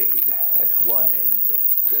Lestrade at one end of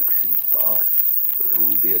Xerxes Park, but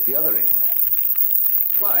who'll be at the other end?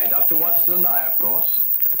 Why, Dr. Watson and I, of course.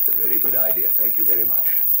 That's a very good idea. Thank you very much.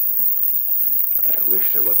 I wish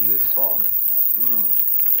there wasn't this fog.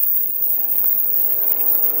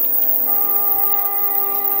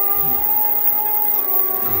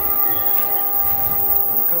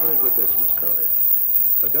 Uncover it with this, Miss Crowley.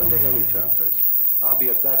 But don't take any chances. I'll be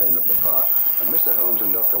at that end of the park, and Mr. Holmes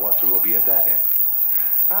and Dr. Watson will be at that end.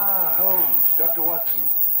 Ah, Holmes, Dr. Watson.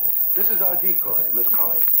 This is our decoy, Miss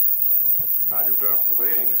Colley. How do you do? Good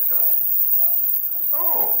evening, Miss Colley.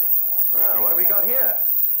 Oh, well, what have we got here?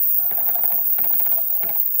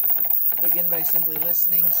 Begin by simply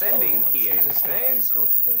listening. Sending slowly. key, So just how eh? peaceful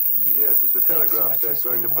today can be. Yes, it's a Thanks so telegraph much set for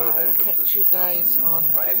going to swinging both by. entrances. Catch you guys on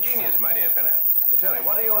the Quite ingenious, my dear fellow. But tell me,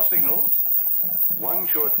 what are your signals? One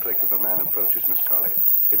short click if a man approaches Miss Colley.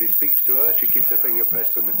 If he speaks to her, she keeps her finger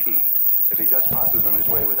pressed on the key. If he just passes on his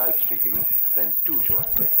way without speaking, then 2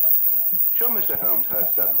 short clicks. Show Mr. Holmes how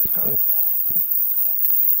it's done, Miss Colley.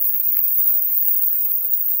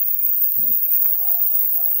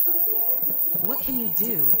 What can you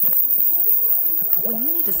do? when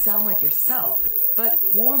you need to sound like yourself, but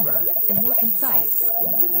warmer and more concise.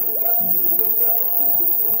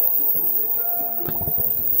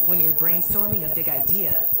 When you're brainstorming a big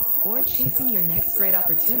idea or chasing your next great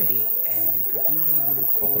opportunity. And in conclusion, we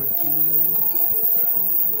look forward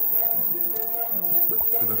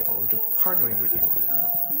to partnering with you on the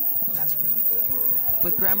road. That's really good.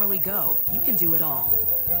 With Grammarly Go, you can do it all.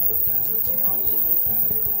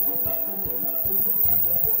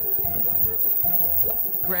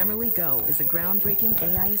 Grammarly Go is a groundbreaking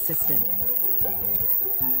AI assistant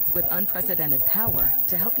with unprecedented power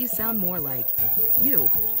to help you sound more like you.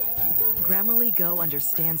 Grammarly Go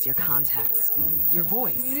understands your context, your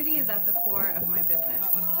voice, Community is at the core of my business.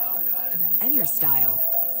 and your style.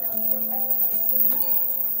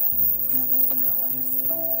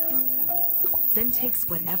 Then takes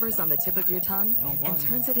whatever's on the tip of your tongue and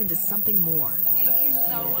turns it into something more. Thank you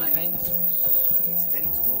so much. A steady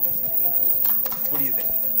 12% increase. What do you think?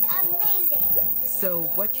 Amazing. So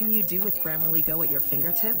what can you do with Grammarly Go at your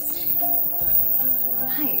fingertips?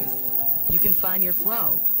 Nice. You can find your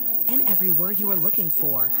flow and every word you are looking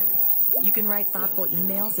for. You can write thoughtful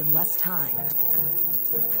emails in less time.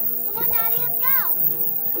 Come on, Daddy, let's go.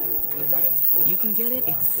 Got it. You can get it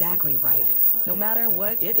exactly right, no matter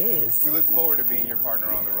what it is. We look forward to being your partner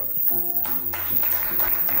on the road.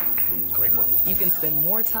 Great work. You can spend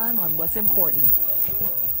more time on what's important.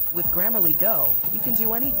 With Grammarly Go, you can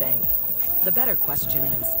do anything. The better question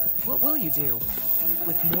is, what will you do?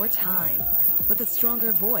 With more time, with a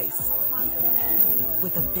stronger voice,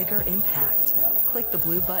 with a bigger impact. Click the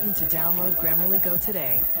blue button to download Grammarly Go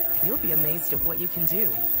today. You'll be amazed at what you can do.